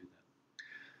be able to do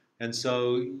that. And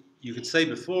so you could say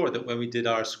before that when we did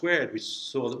r squared, we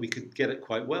saw that we could get it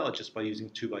quite well just by using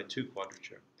 2x2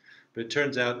 quadrature. But it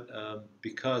turns out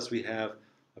because we have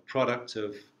a product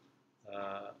of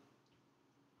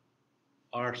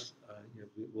r,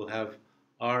 we'll have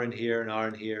r in here and r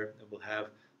in here, and we'll have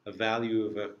a value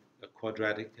of a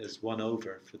quadratic as 1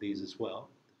 over for these as well,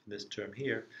 in this term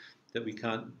here, that we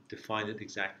can't define it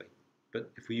exactly.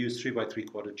 But if we use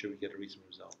 3x3 quadrature, we get a reasonable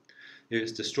result. If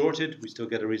it's distorted, we still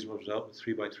get a reasonable result with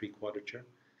 3x3 quadrature.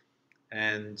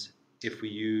 And if we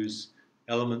use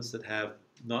elements that have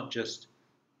not just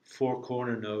 4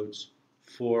 corner nodes,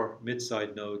 4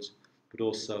 mid-side nodes, but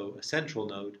also a central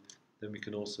node, then we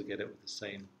can also get it with the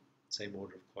same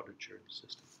order of quadrature in the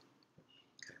system.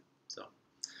 Okay, so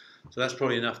that's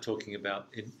probably enough talking about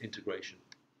integration.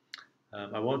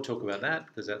 I won't talk about that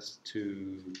because that's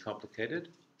too complicated.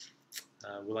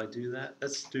 Will I do that?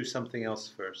 Let's do something else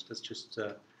first. Let's just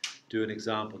do an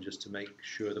example just to make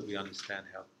sure that we understand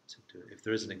how to do it. If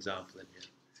there is an example in here.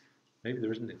 Maybe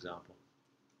there isn't an example.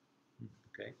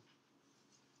 Okay.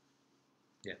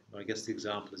 Yeah, well, I guess the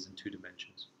example is in 2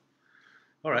 dimensions.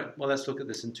 All right, well, let's look at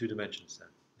this in 2 dimensions then.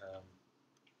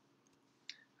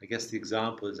 I guess the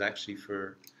example is actually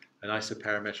for an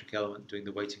isoparametric element doing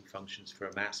the weighting functions for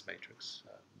a mass matrix,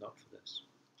 not for this.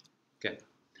 Okay,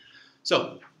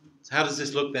 so how does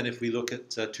this look then if we look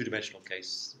at a 2-dimensional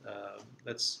case?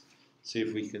 Let's see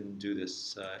if we can do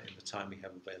this in the time we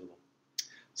have available.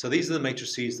 So these are the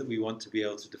matrices that we want to be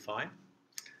able to define.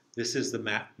 This is the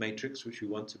map matrix which we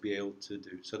want to be able to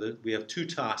do. So that we have 2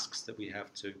 tasks that we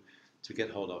have to get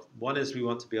hold of. One is we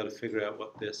want to be able to figure out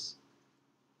what this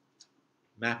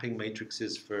mapping matrix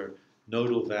is for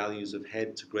nodal values of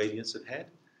head to gradients of head.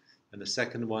 And the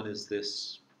second one is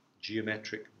this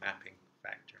geometric mapping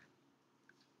factor.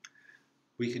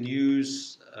 We can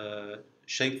use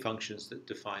shape functions that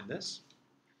define this.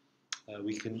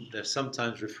 They're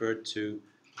sometimes referred to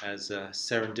as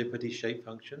serendipity shape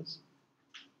functions.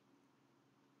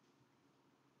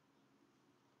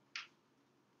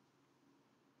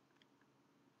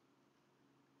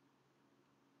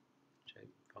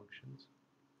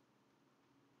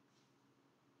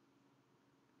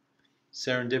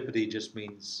 Serendipity just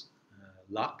means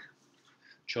luck,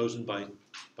 chosen by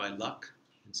luck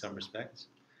in some respects.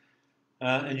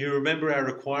 And you remember our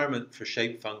requirement for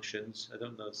shape functions. I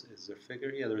don't know, is there a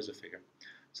figure? Yeah, there is a figure.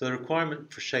 So the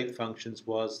requirement for shape functions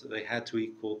was that they had to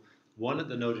equal 1 at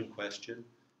the node in question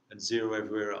and 0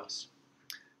 everywhere else.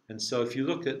 And so if you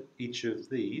look at each of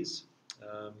these,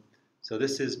 so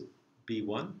this is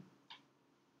B1,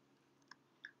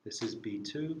 this is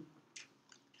B2,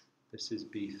 this is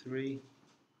B3,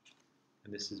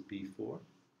 and this is B4.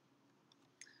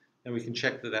 And we can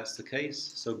check that that's the case.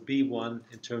 So B1,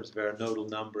 in terms of our nodal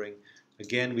numbering,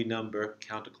 again we number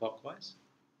counterclockwise.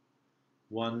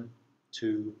 1,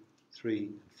 2, 3,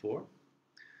 and 4.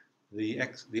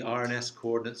 The R and S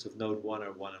coordinates of node 1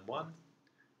 are 1 and 1.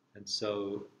 And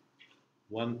so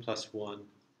 1 plus 1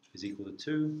 is equal to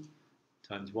 2,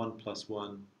 times 1 plus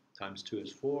 1 times 2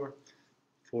 is 4.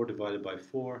 4 divided by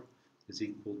 4 is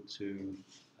equal to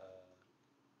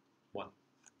 1.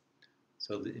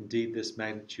 So indeed this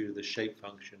magnitude of the shape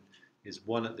function is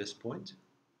 1 at this point,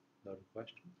 not a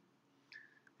question.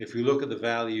 If we look at the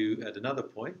value at another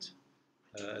point,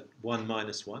 1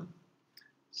 minus 1,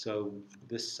 so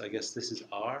this, I guess this is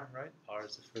r, right? R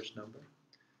is the first number.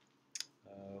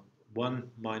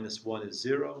 1 minus 1 is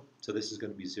 0, so this is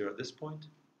going to be 0 at this point.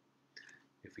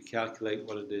 If we calculate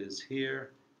what it is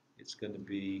here, it's going to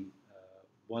be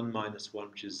 1 minus 1,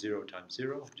 which is 0 times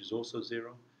 0, which is also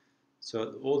 0. So at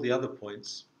all the other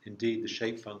points, indeed, the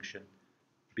shape function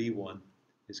B1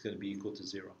 is going to be equal to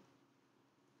 0.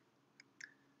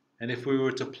 And if we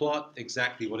were to plot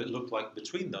exactly what it looked like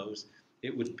between those,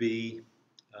 it would be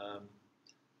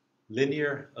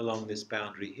linear along this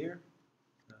boundary here.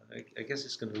 I guess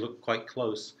it's going to look quite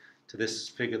close to this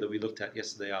figure that we looked at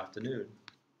yesterday afternoon,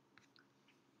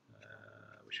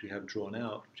 which we have drawn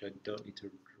out, which I don't need to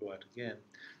draw out again.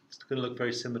 It's going to look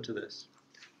very similar to this.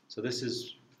 So this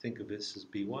is, think of this as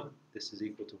B1. This is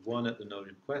equal to 1 at the node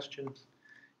in question.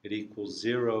 It equals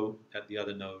 0 at the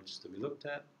other nodes that we looked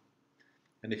at.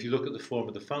 And if you look at the form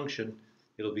of the function,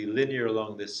 it'll be linear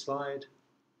along this slide.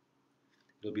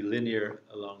 It'll be linear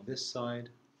along this side.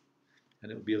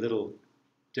 And it'll be a little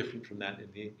different from that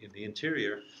in the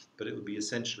interior, but it will be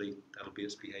essentially, that'll be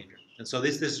its behavior. And so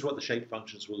this is what the shape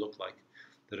functions will look like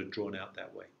that are drawn out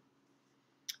that way.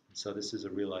 And so this is a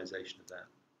realization of that.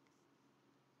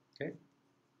 Okay?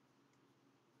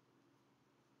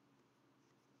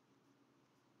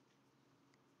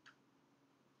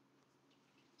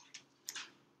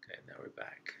 Okay, now we're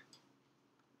back.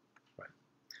 Right.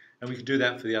 And we can do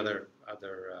that for the other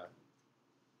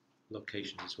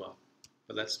locations as well.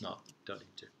 But let's not, don't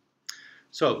need to.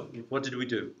 So, what did we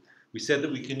do? We said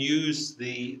that we can use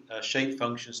the shape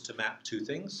functions to map two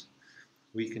things.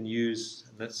 We can use,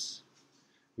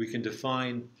 we can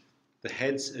define the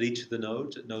heads at each of the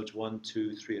nodes, at nodes 1,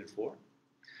 2, 3, and 4.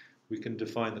 We can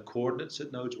define the coordinates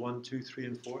at nodes 1, 2, 3,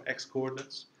 and 4, x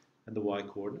coordinates and the y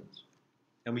coordinates.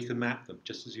 And we can map them,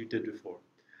 just as you did before.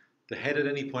 The head at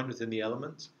any point within the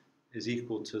element is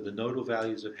equal to the nodal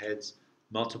values of heads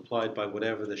multiplied by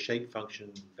whatever the shape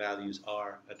function values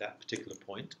are at that particular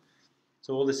point.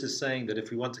 So all this is saying that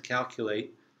if we want to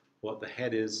calculate what the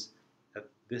head is at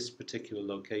this particular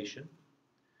location,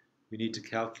 we need to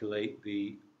calculate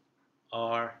the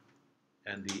r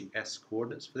and the s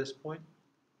coordinates for this point.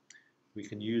 We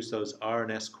can use those r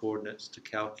and s coordinates to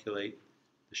calculate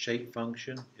the shape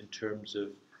function in terms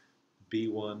of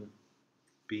b1,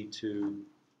 b2,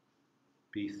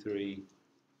 b3,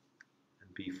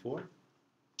 and b4.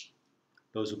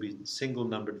 Those will be single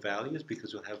numbered values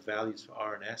because we'll have values for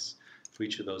r and s for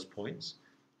each of those points.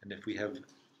 And if we have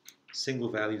single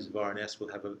values of r and s,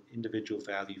 we'll have an individual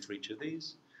value for each of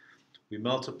these. We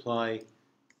multiply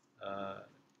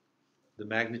the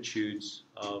magnitudes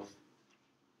of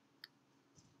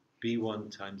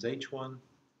b1 times h1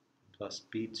 plus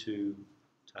b2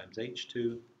 times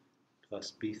h2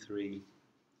 plus b3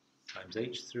 times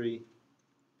h3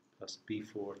 plus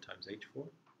b4 times h4,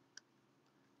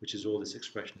 which is all this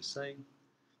expression is saying,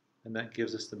 and that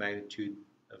gives us the magnitude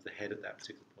of the head at that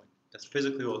particular point. That's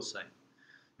physically all it's saying.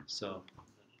 So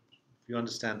if you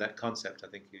understand that concept, I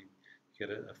think you get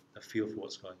a feel for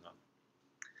what's going on.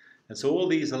 And so all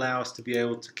these allow us to be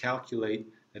able to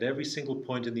calculate at every single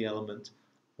point in the element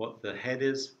what the head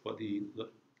is, what the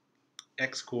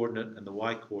x coordinate and the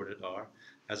y coordinate are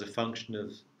as a function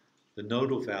of the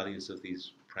nodal values of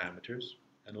these parameters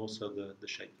and also the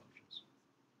shape functions.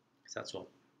 So that's all.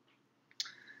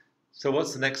 So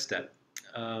what's the next step?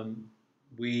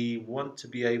 We want to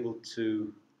be able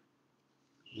to,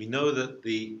 we know that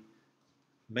the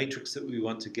matrix that we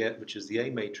want to get, which is the A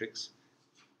matrix,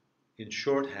 in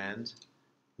shorthand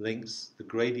links the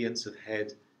gradients of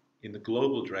head in the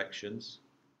global directions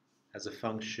as a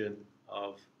function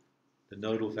of the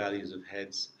nodal values of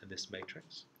heads in this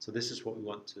matrix. So this is what we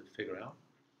want to figure out.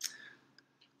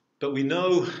 But we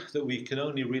know that we can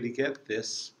only really get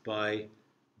this by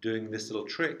doing this little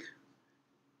trick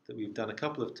that we've done a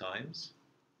couple of times,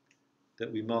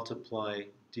 that we multiply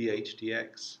dh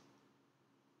dx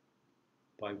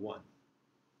by 1,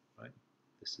 right?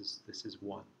 This is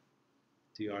 1,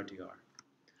 dr dr.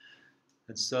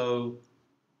 And so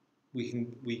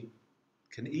we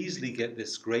can easily get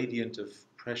this gradient of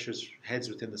pressures, heads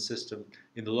within the system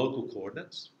in the local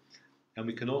coordinates, and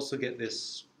we can also get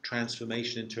this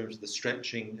transformation in terms of the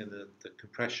stretching and the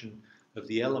compression of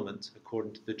the element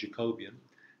according to the Jacobian.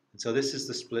 And so this is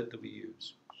the split that we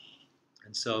use.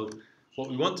 And so what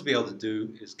we want to be able to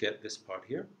do is get this part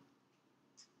here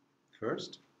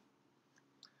first.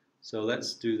 So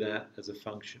let's do that as a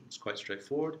function. It's quite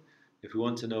straightforward. If we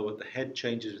want to know what the head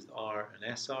changes with r and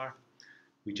s are,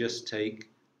 we just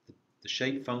take the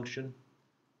shape function.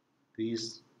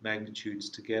 These magnitudes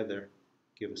together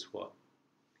give us what?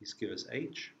 These give us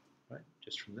h, right?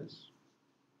 Just from this.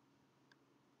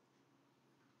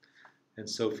 And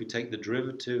so if we take the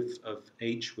derivative of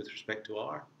h with respect to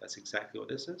r, that's exactly what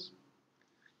this is.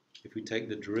 If we take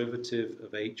the derivative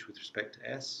of h with respect to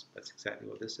s, that's exactly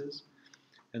what this is.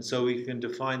 And so we can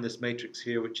define this matrix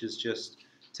here, which is just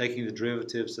taking the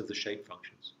derivatives of the shape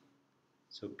functions.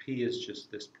 So P is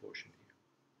just this portion here.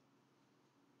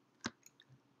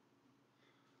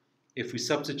 If we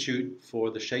substitute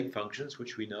for the shape functions,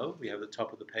 which we know, we have the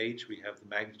top of the page, we have the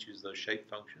magnitudes of those shape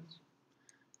functions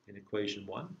in equation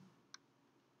 1.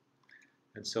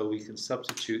 And so we can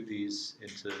substitute these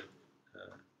into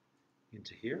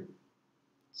here.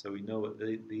 So we know what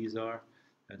these are,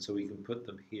 and so we can put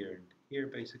them here and here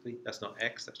basically. That's not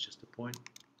x, that's just a point.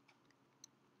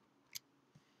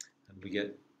 And we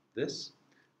get this.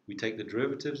 We take the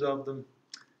derivatives of them,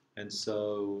 and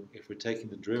so if we're taking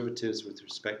the derivatives with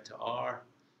respect to r,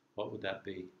 what would that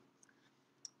be?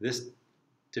 This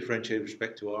differentiated with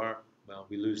respect to r, well,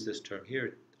 we lose this term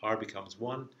here. R becomes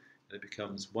 1, and it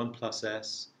becomes 1 plus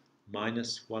s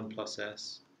minus 1 plus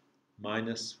s,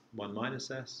 minus 1 minus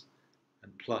s,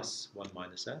 and plus 1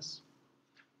 minus s.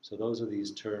 So those are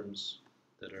these terms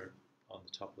that are on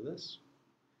the top of this.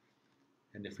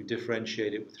 And if we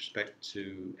differentiate it with respect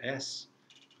to s,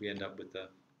 we end up with a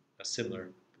similar,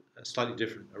 a slightly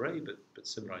different array, but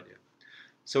similar idea.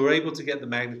 So we're able to get the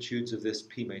magnitudes of this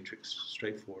P matrix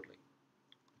straightforwardly,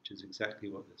 which is exactly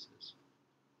what this is.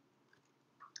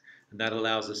 And that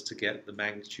allows us to get the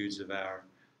magnitudes of our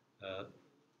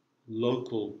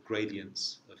local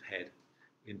gradients of head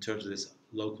in terms of this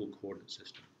local coordinate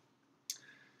system.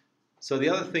 So the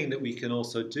other thing that we can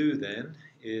also do then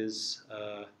is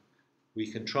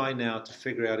we can try now to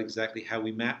figure out exactly how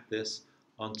we map this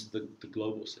onto the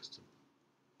global system.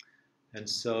 And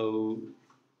so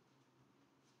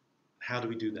how do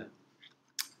we do that?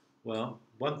 Well,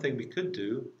 one thing we could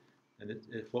do, and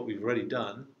what we've already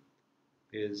done,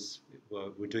 is,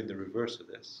 well, we're doing the reverse of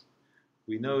this.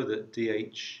 We know that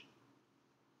dH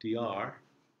dr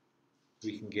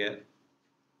we can get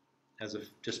as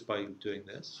just by doing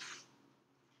this,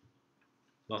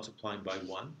 multiplying by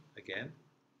 1 again.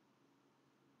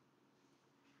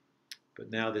 But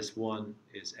now this 1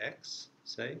 is x,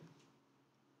 say.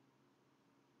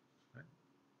 Right.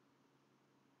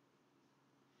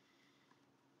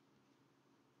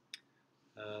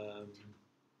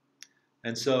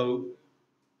 And so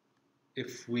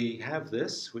if we have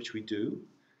this, which we do,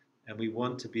 and we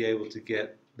want to be able to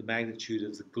get the magnitude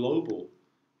of the global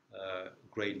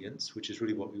gradients, which is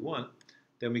really what we want,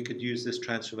 then we could use this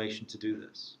transformation to do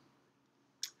this.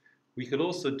 We could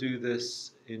also do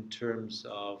this in terms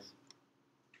of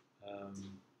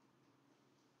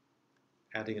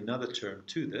adding another term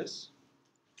to this,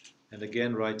 and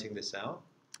again writing this out,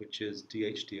 which is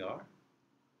dH dr.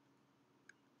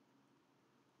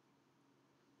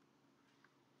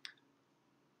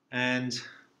 And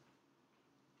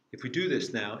if we do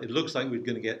this now, it looks like we're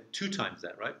going to get 2 times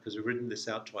that, right? Because we've written this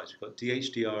out twice. We've got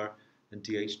dH dr and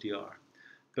dH dr.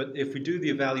 But if we do the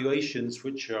evaluations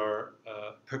which are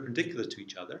perpendicular to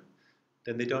each other,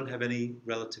 then they don't have any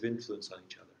relative influence on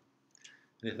each other.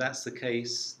 And if that's the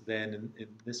case, then in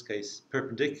this case,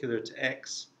 perpendicular to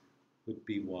x would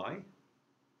be y.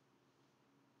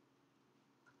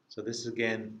 So this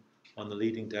again on the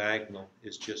leading diagonal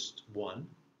is just 1.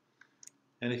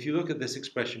 And if you look at this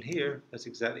expression here, that's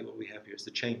exactly what we have here. It's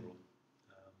the chain rule.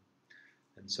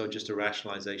 And so just a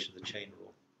rationalization of the chain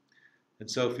rule. And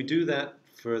so if we do that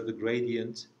for the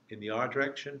gradient in the r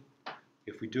direction,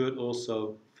 if we do it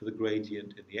also for the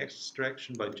gradient in the x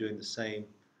direction by doing the same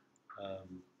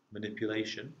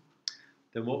manipulation,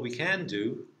 then what we can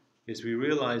do is we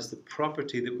realize the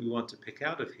property that we want to pick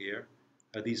out of here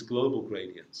are these global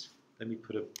gradients. Let me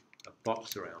put a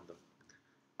box around them.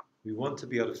 We want to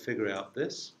be able to figure out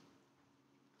this.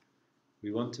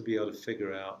 We want to be able to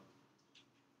figure out,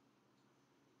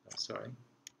 we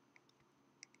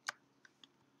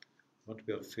want to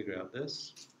be able to figure out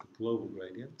this, the global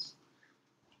gradients.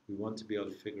 We want to be able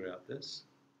to figure out this.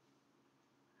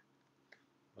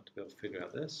 We want to be able to figure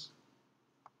out this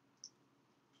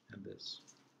and this.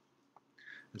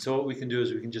 And so what we can do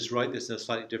is we can just write this in a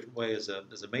slightly different way as a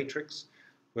matrix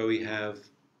where we have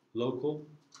local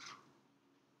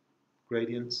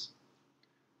gradients,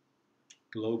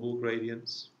 global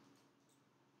gradients,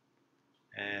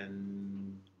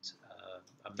 and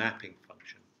a mapping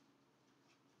function.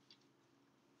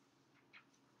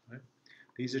 Right?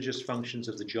 These are just functions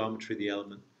of the geometry of the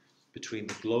element between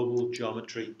the global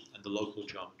geometry and the local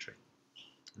geometry.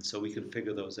 And so we can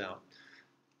figure those out.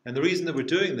 And the reason that we're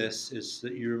doing this is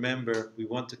that you remember we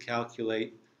want to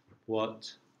calculate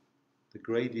what the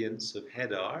gradients of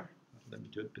head are. Let me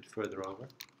do it a bit further over.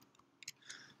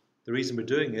 The reason we're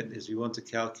doing it is we want to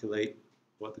calculate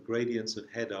what the gradients of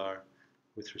head are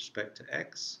with respect to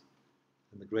x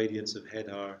and the gradients of head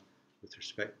are with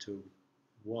respect to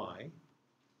y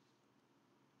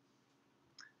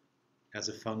as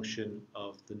a function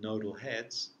of the nodal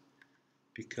heads,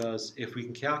 because if we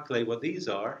can calculate what these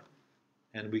are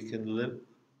and we can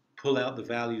pull out the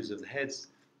values of the heads,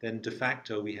 then de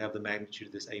facto we have the magnitude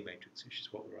of this A matrix, which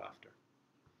is what we're after.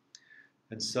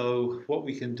 And so what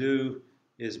we can do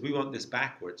is we want this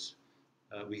backwards.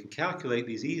 We can calculate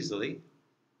these easily,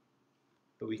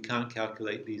 but we can't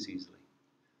calculate these easily.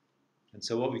 And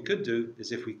so what we could do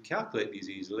is if we calculate these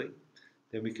easily,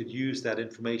 then we could use that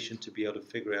information to be able to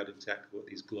figure out exactly what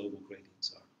these global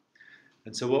gradients are.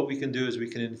 And so what we can do is we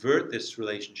can invert this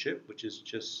relationship, which is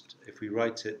just, if we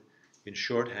write it in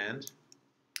shorthand,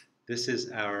 this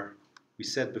is our, we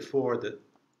said before that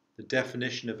the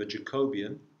definition of a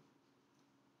Jacobian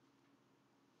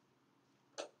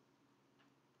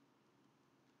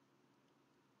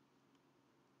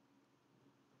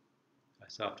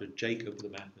It's after Jacob, the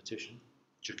mathematician,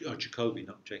 or Jacobi,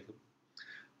 not Jacob.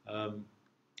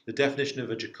 The definition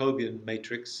of a Jacobian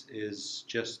matrix is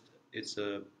just, it's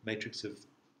a matrix of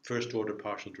first order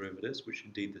partial derivatives, which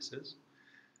indeed this is.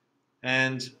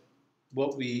 And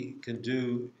what we can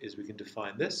do is we can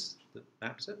define this, that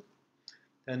maps it.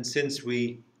 And since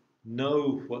we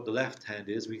know what the left hand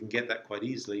is, we can get that quite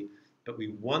easily, but we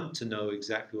want to know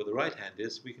exactly what the right hand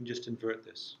is, we can just invert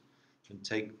this and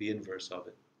take the inverse of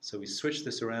it. So we switch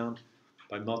this around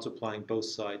by multiplying both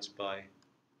sides by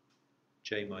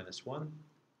j minus 1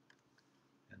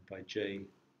 and by j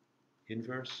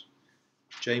inverse.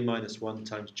 J minus 1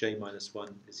 times j minus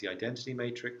 1 is the identity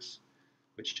matrix,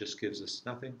 which just gives us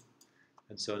nothing.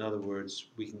 And so in other words,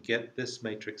 we can get this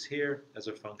matrix here as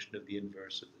a function of the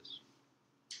inverse of this.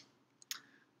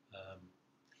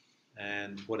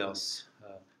 And what else?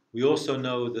 We also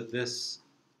know that this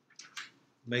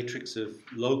matrix of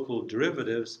local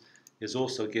derivatives is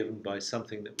also given by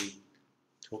something that we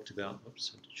talked about.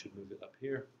 Oops, I should move it up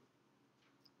here.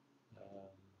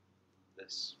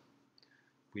 This.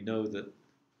 We know that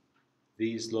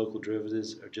these local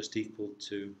derivatives are just equal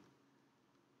to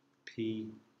P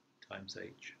times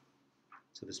H.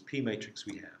 So this P matrix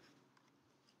we have,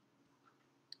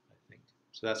 I think.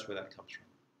 So that's where that comes from.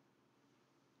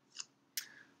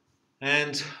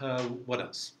 And what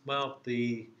else? Well,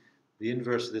 the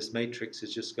inverse of this matrix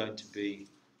is just going to be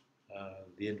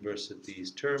the inverse of these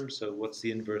terms. So what's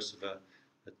the inverse of a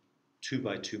 2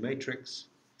 by 2 matrix?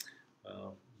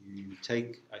 You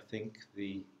take, I think,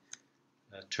 the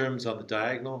terms on the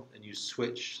diagonal and you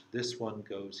switch. This one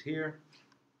goes here,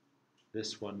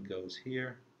 this one goes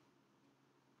here,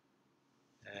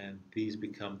 and these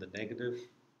become the negative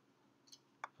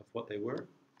of what they were.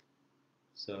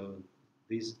 So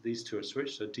these two are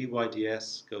switched. So dy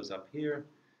ds goes up here,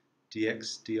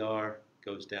 dx dr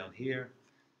goes down here.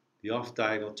 The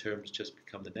off-diagonal terms just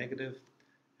become the negative,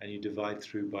 and you divide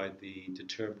through by the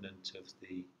determinant of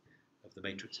the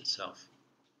matrix itself.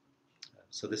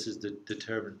 So this is the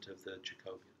determinant of the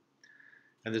Jacobian.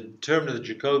 And the determinant of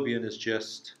the Jacobian is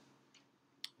just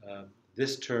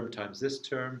this term times this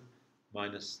term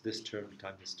minus this term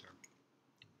times this term.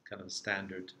 Kind of a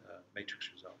standard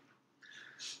matrix result.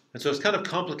 And so it's kind of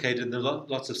complicated, and there are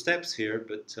lots of steps here,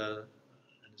 but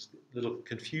and it's a little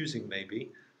confusing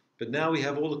maybe. But now we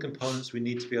have all the components we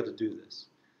need to be able to do this.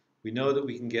 We know that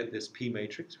we can get this P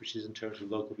matrix, which is in terms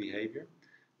of local behavior.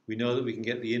 We know that we can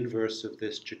get the inverse of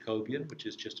this Jacobian, which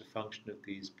is just a function of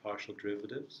these partial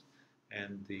derivatives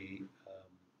and the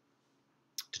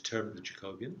determinant of the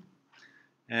Jacobian.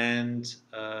 And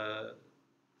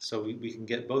so we can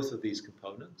get both of these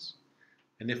components.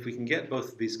 And if we can get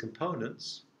both of these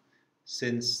components,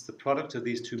 since the product of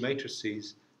these two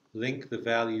matrices link the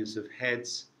values of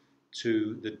heads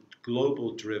to the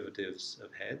global derivatives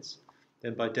of heads,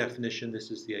 then by definition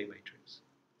this is the A matrix.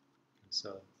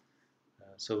 And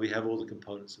so we have all the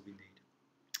components that we need.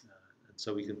 And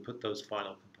so we can put those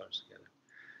final components together.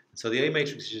 And so the A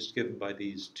matrix is just given by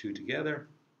these two together.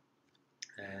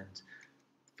 And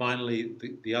finally,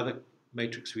 the other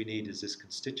matrix we need is this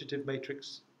constitutive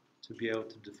matrix to be able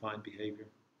to define behavior.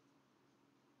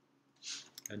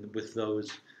 And with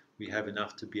those, we have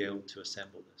enough to be able to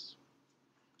assemble this.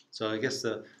 So I guess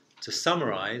to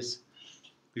summarize,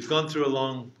 we've gone through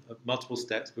along multiple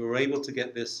steps. We were able to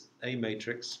get this A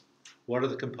matrix. What are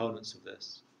the components of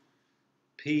this?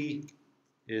 P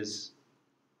is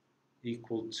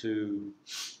equal to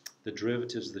the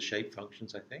derivatives of the shape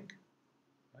functions, I think.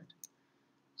 Right?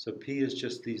 So P is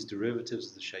just these derivatives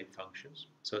of the shape functions.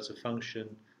 So it's a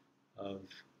function of,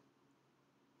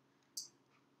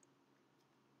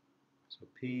 so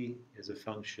P is a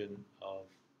function of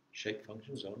shape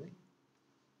functions only.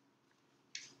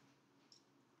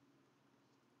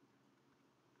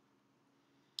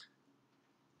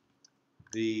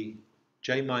 The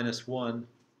J minus 1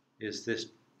 is this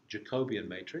Jacobian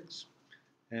matrix.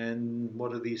 And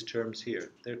what are these terms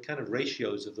here? They're kind of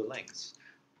ratios of the lengths.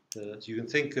 So you can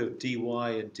think of dy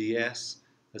and ds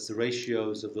as the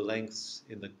ratios of the lengths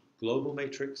in the global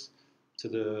matrix to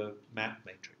the map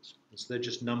matrix. And so they're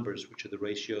just numbers, which are the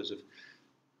ratios of,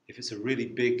 if it's a really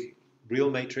big real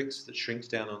matrix that shrinks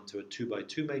down onto a 2 by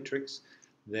 2 matrix,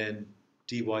 then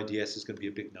dy ds is going to be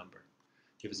a big number.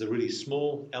 If it's a really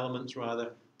small element,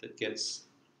 rather, that gets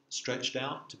stretched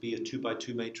out to be a 2 by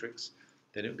 2 matrix,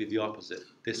 then it would be the opposite.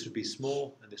 This would be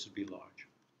small, and this would be large.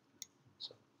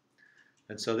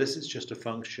 And so this is just a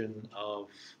function of,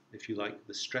 if you like,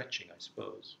 the stretching, I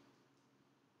suppose.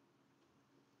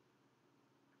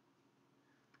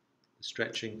 The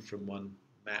stretching from one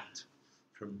mapped,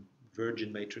 from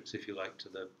virgin matrix, if you like, to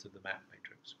the map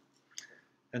matrix.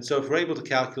 And so if we're able to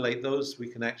calculate those, we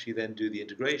can actually then do the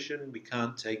integration. We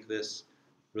can't take this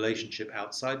relationship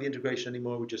outside the integration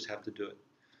anymore, we just have to do it.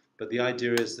 But the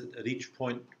idea is that at each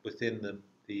point within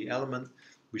the element,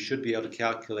 we should be able to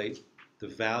calculate the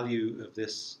value of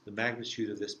this, the magnitude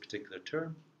of this particular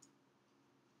term.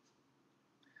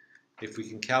 If we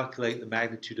can calculate the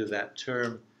magnitude of that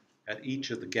term at each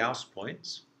of the Gauss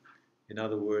points, in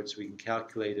other words, we can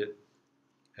calculate it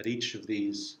at each of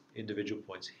these individual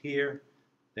points here,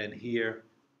 then here,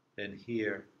 then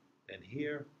here, then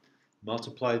here,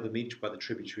 multiply them each by the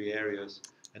tributary areas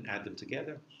and add them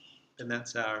together, and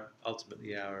that's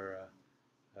ultimately our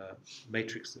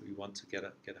matrix that we want to get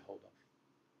a hold of.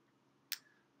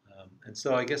 And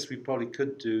so I guess we probably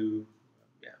could do,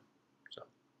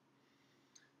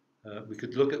 we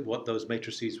could look at what those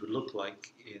matrices would look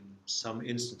like in some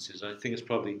instances. I think it's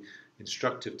probably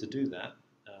instructive to do that.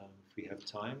 If we have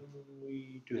time,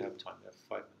 we do have time. We have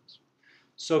 5 minutes.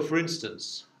 So for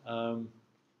instance,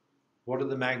 what are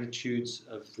the magnitudes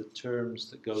of the terms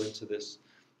that go into this?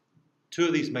 Two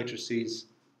of these matrices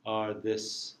are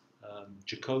this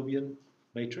Jacobian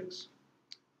matrix,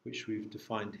 which we've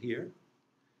defined here,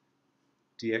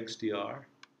 dx dr,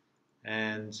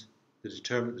 and the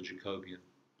determinant of the Jacobian.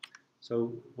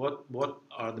 So what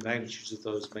are the magnitudes of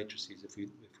those matrices if we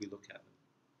look at them?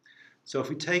 So if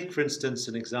we take, for instance,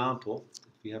 an example,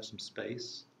 if we have some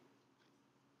space,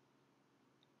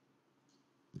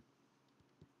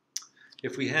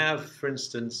 if we have, for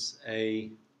instance,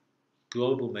 a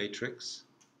global matrix,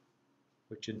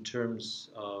 which in terms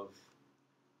of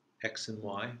x and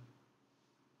y,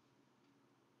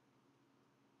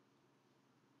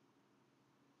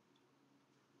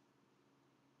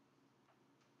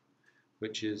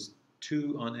 which is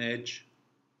 2 on edge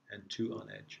and 2 on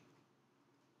edge.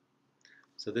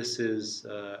 So this is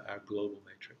our global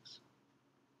matrix.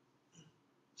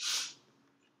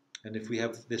 And if we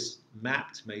have this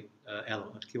mapped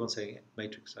element, I keep on saying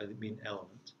matrix, I mean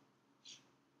element,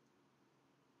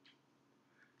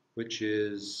 which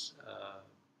is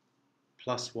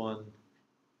 +1,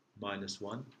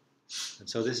 -1. And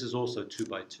so this is also 2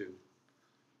 by 2.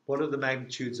 What are the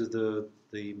magnitudes of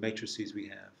the matrices we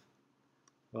have?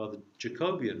 Well, the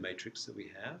Jacobian matrix that we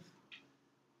have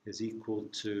is equal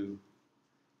to,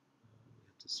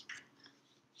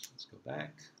 let's go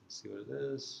back and see what it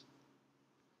is.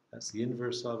 That's the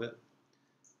inverse of it.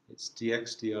 It's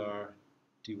dx dr,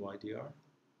 dy dr.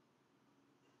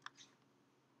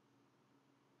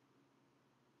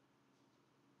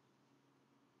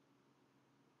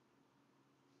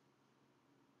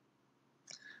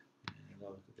 And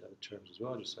I'll look at the other terms as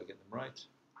well, just so I get them right.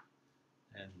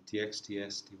 And dx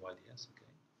ds, dy ds, okay.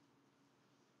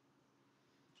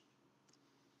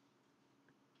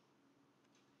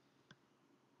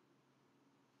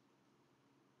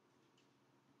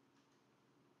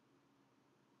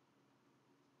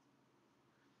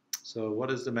 So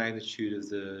what is the magnitude of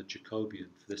the Jacobian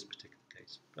for this particular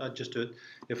case? Just do it.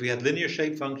 If we had linear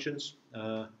shape functions,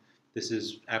 this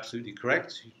is absolutely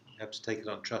correct. You have to take it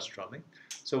on trust from me.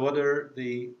 So what are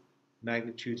the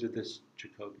magnitudes of this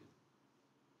Jacobian?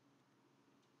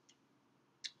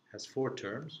 Has 4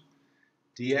 terms,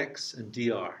 dx and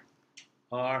dr.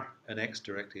 R and x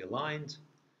directly aligned.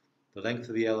 The length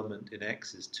of the element in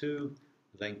x is 2.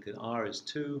 The length in r is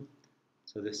 2.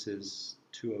 So this is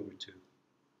 2 over 2.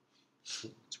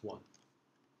 It's 1.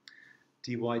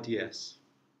 dy ds.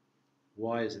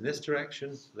 Y is in this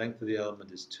direction. Length of the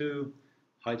element is 2.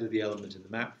 Height of the element in the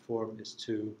map form is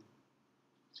 2.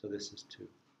 So this is 2.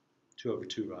 2 over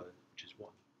 2 rather, which is 1.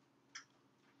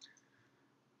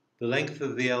 The length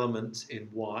of the element in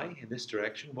y in this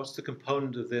direction, what's the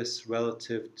component of this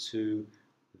relative to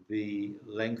the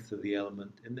length of the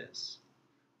element in this?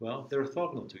 Well, they're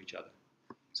orthogonal to each other.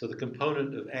 So the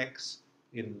component of x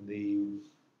in the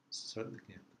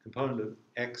component of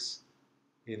x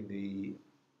in the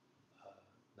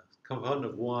component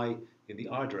of y in the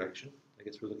r direction. I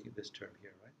guess we're looking at this term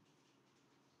here, right?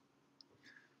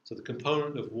 So the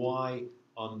component of y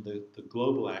on the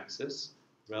global axis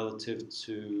relative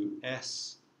to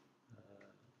s,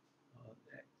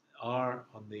 r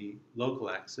on the local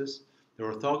axis,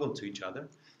 they're orthogonal to each other.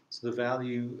 So the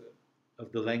value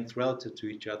of the length relative to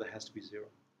each other has to be 0.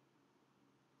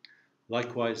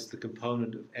 Likewise, the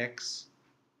component of x,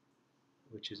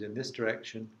 which is in this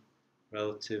direction,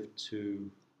 relative to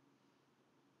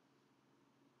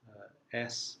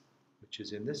s, which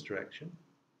is in this direction,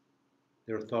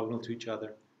 they're orthogonal to each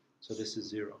other, so this is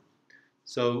 0.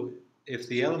 So if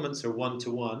the elements are 1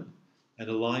 to 1 and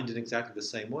aligned in exactly the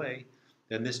same way,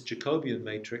 then this Jacobian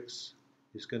matrix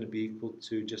is going to be equal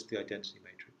to just the identity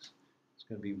matrix. It's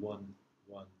going to be 1,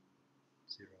 1,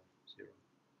 0.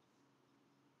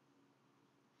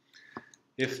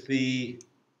 If the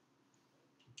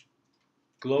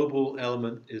global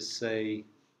element is, say,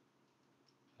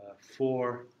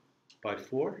 4 by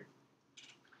 4,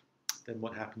 then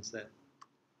what happens then?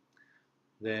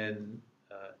 Then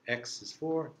x is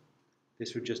 4.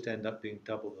 This would just end up being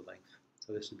double the length.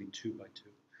 So this would be 2 by 2.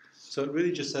 So it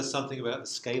really just says something about the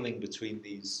scaling between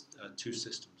these two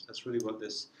systems. That's really what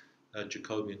this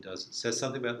Jacobian does. It says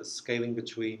something about the scaling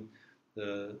between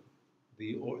the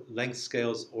length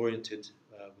scales oriented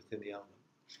within the element.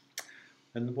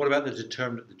 And what about the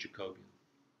determinant of the Jacobian?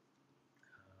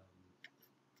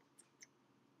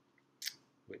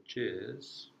 Which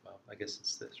is, well, I guess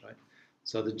it's this, right?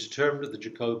 So the determinant of the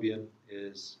Jacobian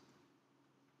is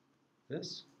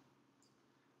this,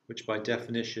 which by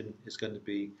definition is going to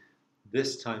be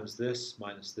this times this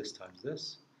minus this times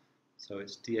this. So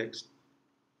it's dx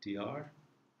dr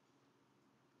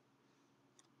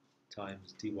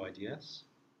times dy ds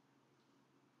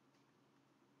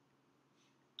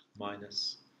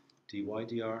minus dy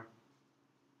dr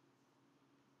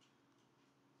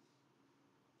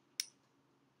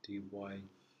dy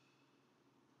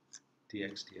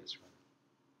dx ds, right?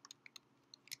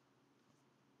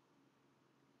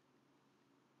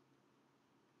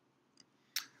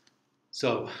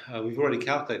 So we've already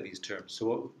calculated these terms. So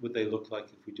what would they look like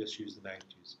if we just use the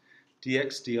magnitudes?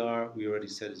 Dx dr we already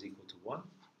said is equal to 1.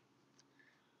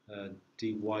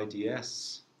 Dy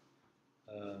ds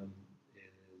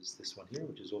is this one here,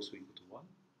 which is also equal to 1.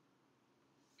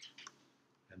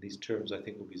 And these terms I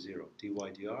think will be 0. Dy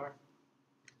dr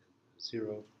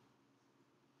 0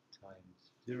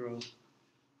 times 0,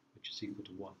 which is equal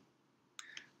to 1.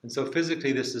 And so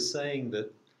physically this is saying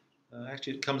that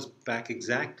actually it comes back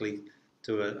exactly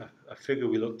to a figure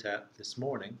we looked at this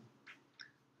morning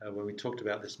when we talked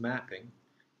about this mapping,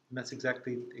 and that's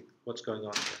exactly what's going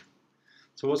on here.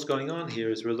 So what's going on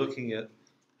here is we're looking at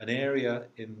an area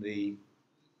in the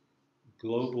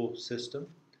global system,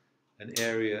 an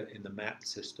area in the mapped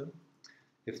system.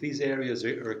 If these areas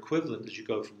are equivalent as you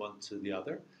go from one to the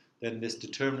other, then this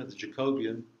determinant of the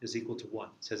Jacobian is equal to 1.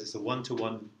 It says it's a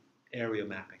 1-to-1 area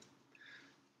mapping.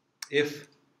 If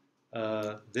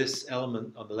this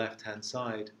element on the left-hand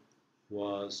side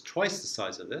was twice the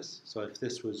size of this, so if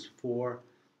this was 4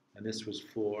 and this was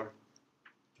 4,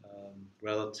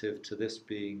 relative to this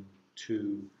being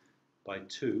 2 by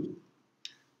 2,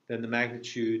 then the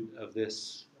magnitude of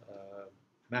this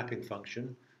mapping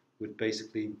function would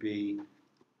basically be,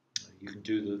 you can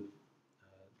do the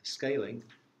scaling,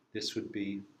 this would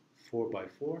be 4 by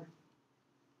 4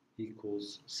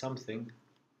 equals something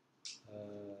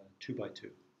 2 by 2.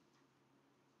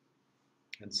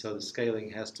 And so the scaling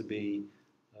has to be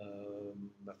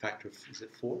a factor of, is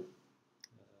it 4?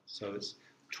 So it's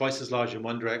twice as large in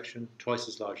one direction, twice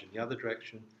as large in the other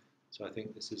direction. So I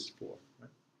think this is 4, right?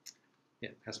 Yeah,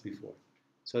 it has to be 4.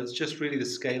 So it's just really the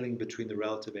scaling between the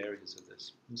relative areas of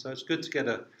this. And so it's good to get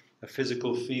a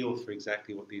physical feel for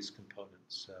exactly what these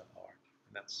components are.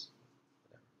 And that's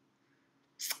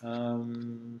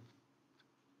whatever.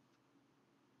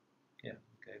 Yeah,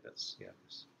 okay, that's, yeah.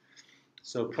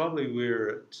 So probably we're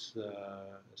at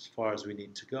as far as we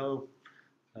need to go.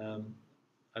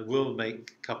 I will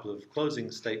make a couple of closing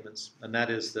statements, and that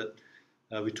is that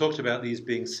we talked about these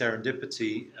being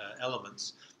serendipity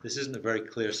elements. This isn't a very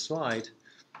clear slide,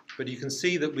 but you can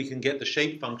see that we can get the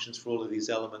shape functions for all of these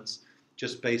elements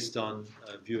just based on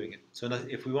viewing it. So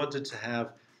if we wanted to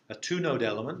have a 2-node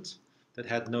element that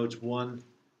had nodes 1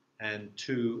 and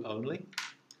 2 only,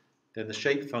 then the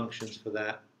shape functions for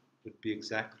that would be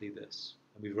exactly this.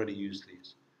 And we've already used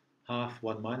these. Half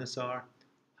 1 minus r,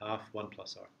 half 1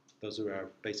 plus r. Those are our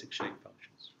basic shape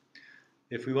functions.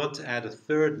 If we want to add a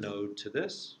 3rd node to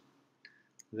this,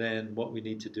 then what we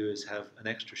need to do is have an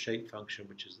extra shape function,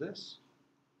 which is this.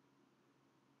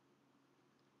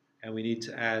 And we need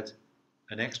to add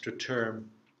an extra term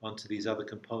onto these other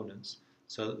components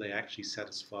so that they actually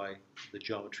satisfy the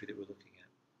geometry that we're looking at.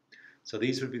 So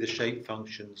these would be the shape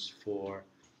functions for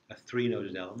a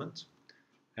 3-noded element,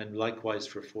 and likewise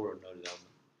for a 4-noded element.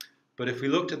 But if we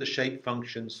looked at the shape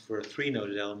functions for a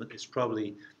 3-noded element, it's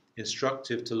probably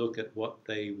instructive to look at what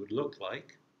they would look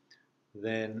like.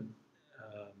 Then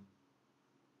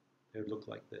they would look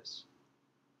like this.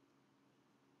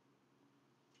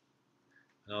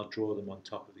 And I'll draw them on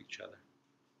top of each other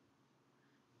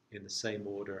in the same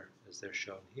order as they're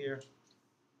shown here.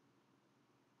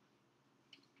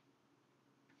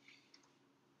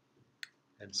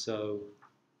 And so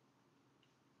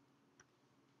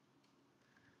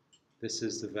this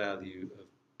is the value of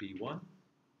B1.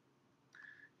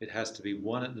 It has to be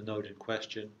 1 at the node in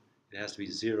question. It has to be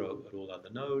 0 at all other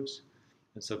nodes.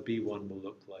 And so B1 will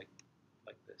look like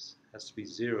this. this. It has to be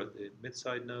 0 at the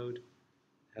mid-side node.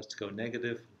 It has to go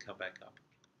negative and come back up.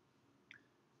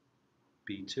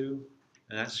 B2,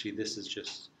 and actually this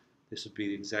would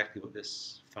be exactly what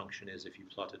this function is if you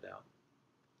plot it out.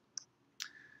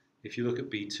 If you look at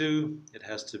B2, it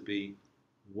has to be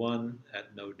 1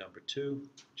 at node number 2,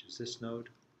 which is this node,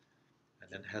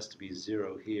 and then it has to be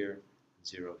 0 here,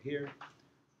 0 here,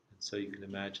 and so you can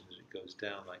imagine that it goes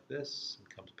down like this and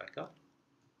comes back up.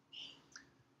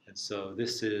 And so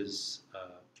this is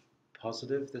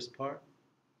positive, this part,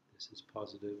 this is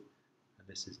positive, and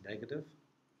this is negative.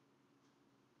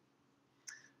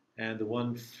 And the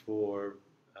one for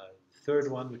the third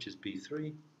one, which is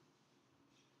B3,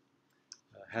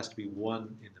 has to be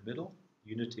 1 in the middle,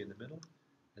 unity in the middle,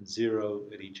 and 0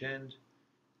 at each end.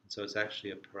 And so it's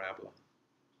actually a parabola.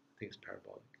 I think it's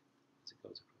parabolic as it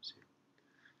goes across here,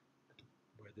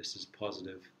 where this is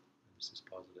positive and this is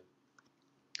positive.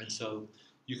 And so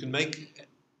you can make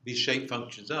these shape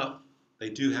functions up. They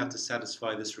do have to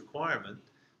satisfy this requirement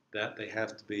that they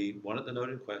have to be 1 at the node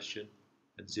in question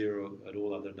and 0 at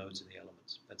all other nodes in the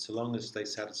elements. And so long as they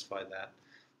satisfy that,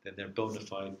 then they're bona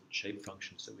fide shape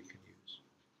functions that we can use.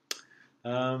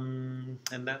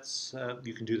 And that's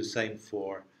you can do the same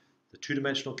for the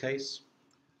two-dimensional case.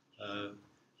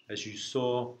 As you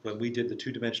saw when we did the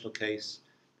two-dimensional case,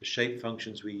 the shape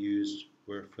functions we used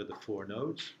were for the 4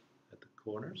 nodes at the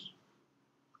corners,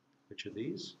 which are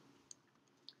these.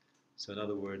 So in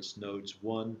other words, nodes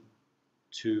 1,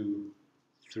 2,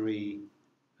 3,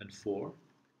 and 4,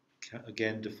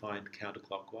 again defined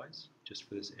counterclockwise, just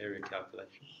for this area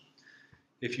calculation.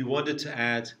 If you wanted to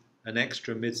add an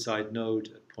extra mid-side node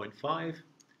at 0.5,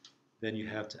 then you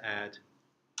have to add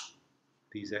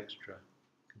these extra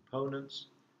components,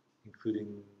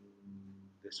 including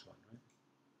this one, right?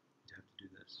 You have to do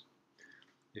this.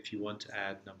 If you want to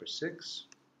add number 6,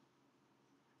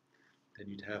 then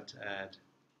you'd have to add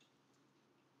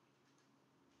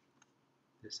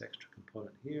this extra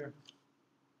component here,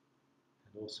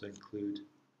 and also include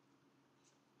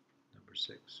number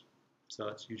 6.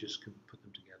 So you just can put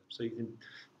them together. So you can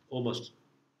almost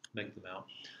make them out.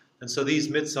 And so these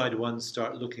mid-side ones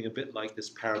start looking a bit like this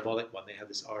parabolic one. They have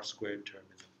this r squared term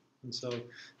in them. And so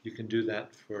you can do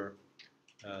that for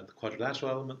the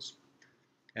quadrilateral elements.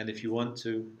 And if you want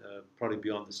to, probably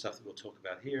beyond the stuff that we'll talk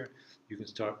about here, you can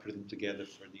start putting them together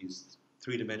for these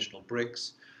 3-dimensional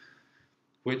bricks,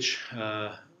 which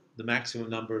the maximum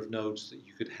number of nodes that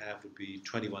you could have would be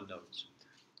 21 nodes.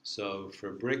 So for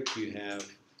a brick, you have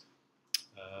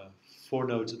 4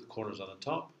 nodes at the corners on the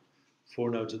top, 4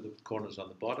 nodes at the corners on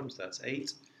the bottoms, that's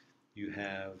 8. You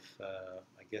have,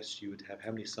 I guess you would have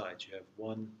how many sides? You have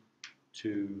 1,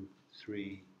 2,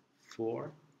 3,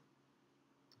 4,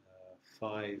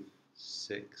 5,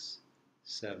 6,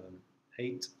 7,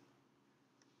 8,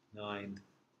 9,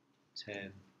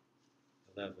 10,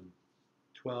 11,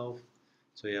 12.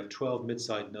 So you have 12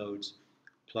 mid-side nodes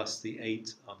plus the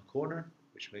 8 on the corner,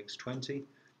 which makes 20.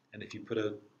 And if you put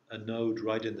a node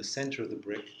right in the center of the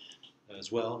brick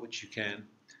as well, which you can,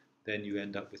 then you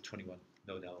end up with 21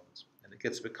 node elements. And it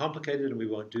gets a bit complicated, and we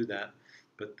won't do that,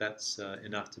 but that's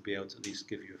enough to be able to at least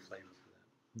give you a flavor for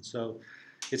that. And so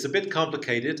it's a bit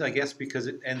complicated, I guess, because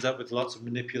it ends up with lots of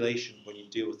manipulation when you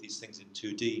deal with these things in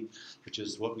 2D, which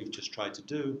is what we've just tried to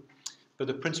do. But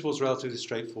the principle is relatively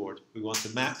straightforward. We want to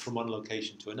map from one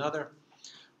location to another.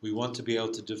 We want to be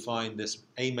able to define this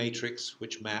A matrix,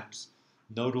 which maps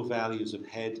nodal values of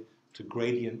head to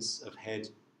gradients of head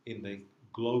in the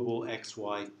global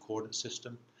XY coordinate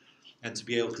system. And to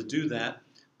be able to do that,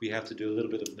 we have to do a little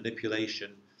bit of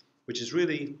manipulation, which is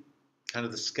really kind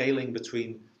of the scaling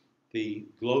between the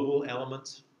global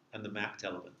element and the mapped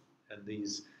element. And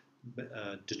these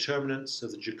determinants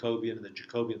of the Jacobian and the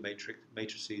Jacobian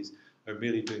matrices are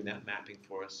merely doing that mapping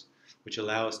for us, which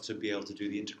allow us to be able to do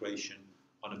the integration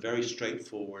on a very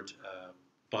straightforward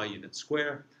bi-unit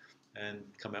square and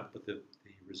come up with the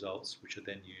results, which are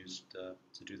then used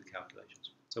to do the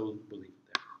calculations. So we'll leave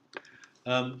it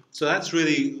there. So that's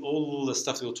really all the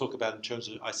stuff that we'll talk about in terms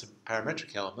of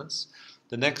isoparametric elements.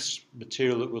 The next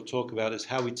material that we'll talk about is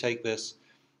how we take this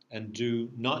and do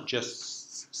not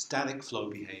just static flow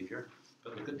behavior,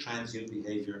 but look at transient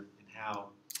behavior and how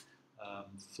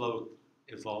flow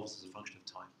evolves as a function of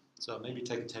time. So maybe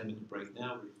take a 10-minute break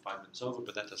now. We're 5 minutes over,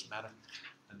 but that doesn't matter.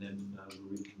 And then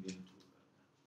we'll reconvene.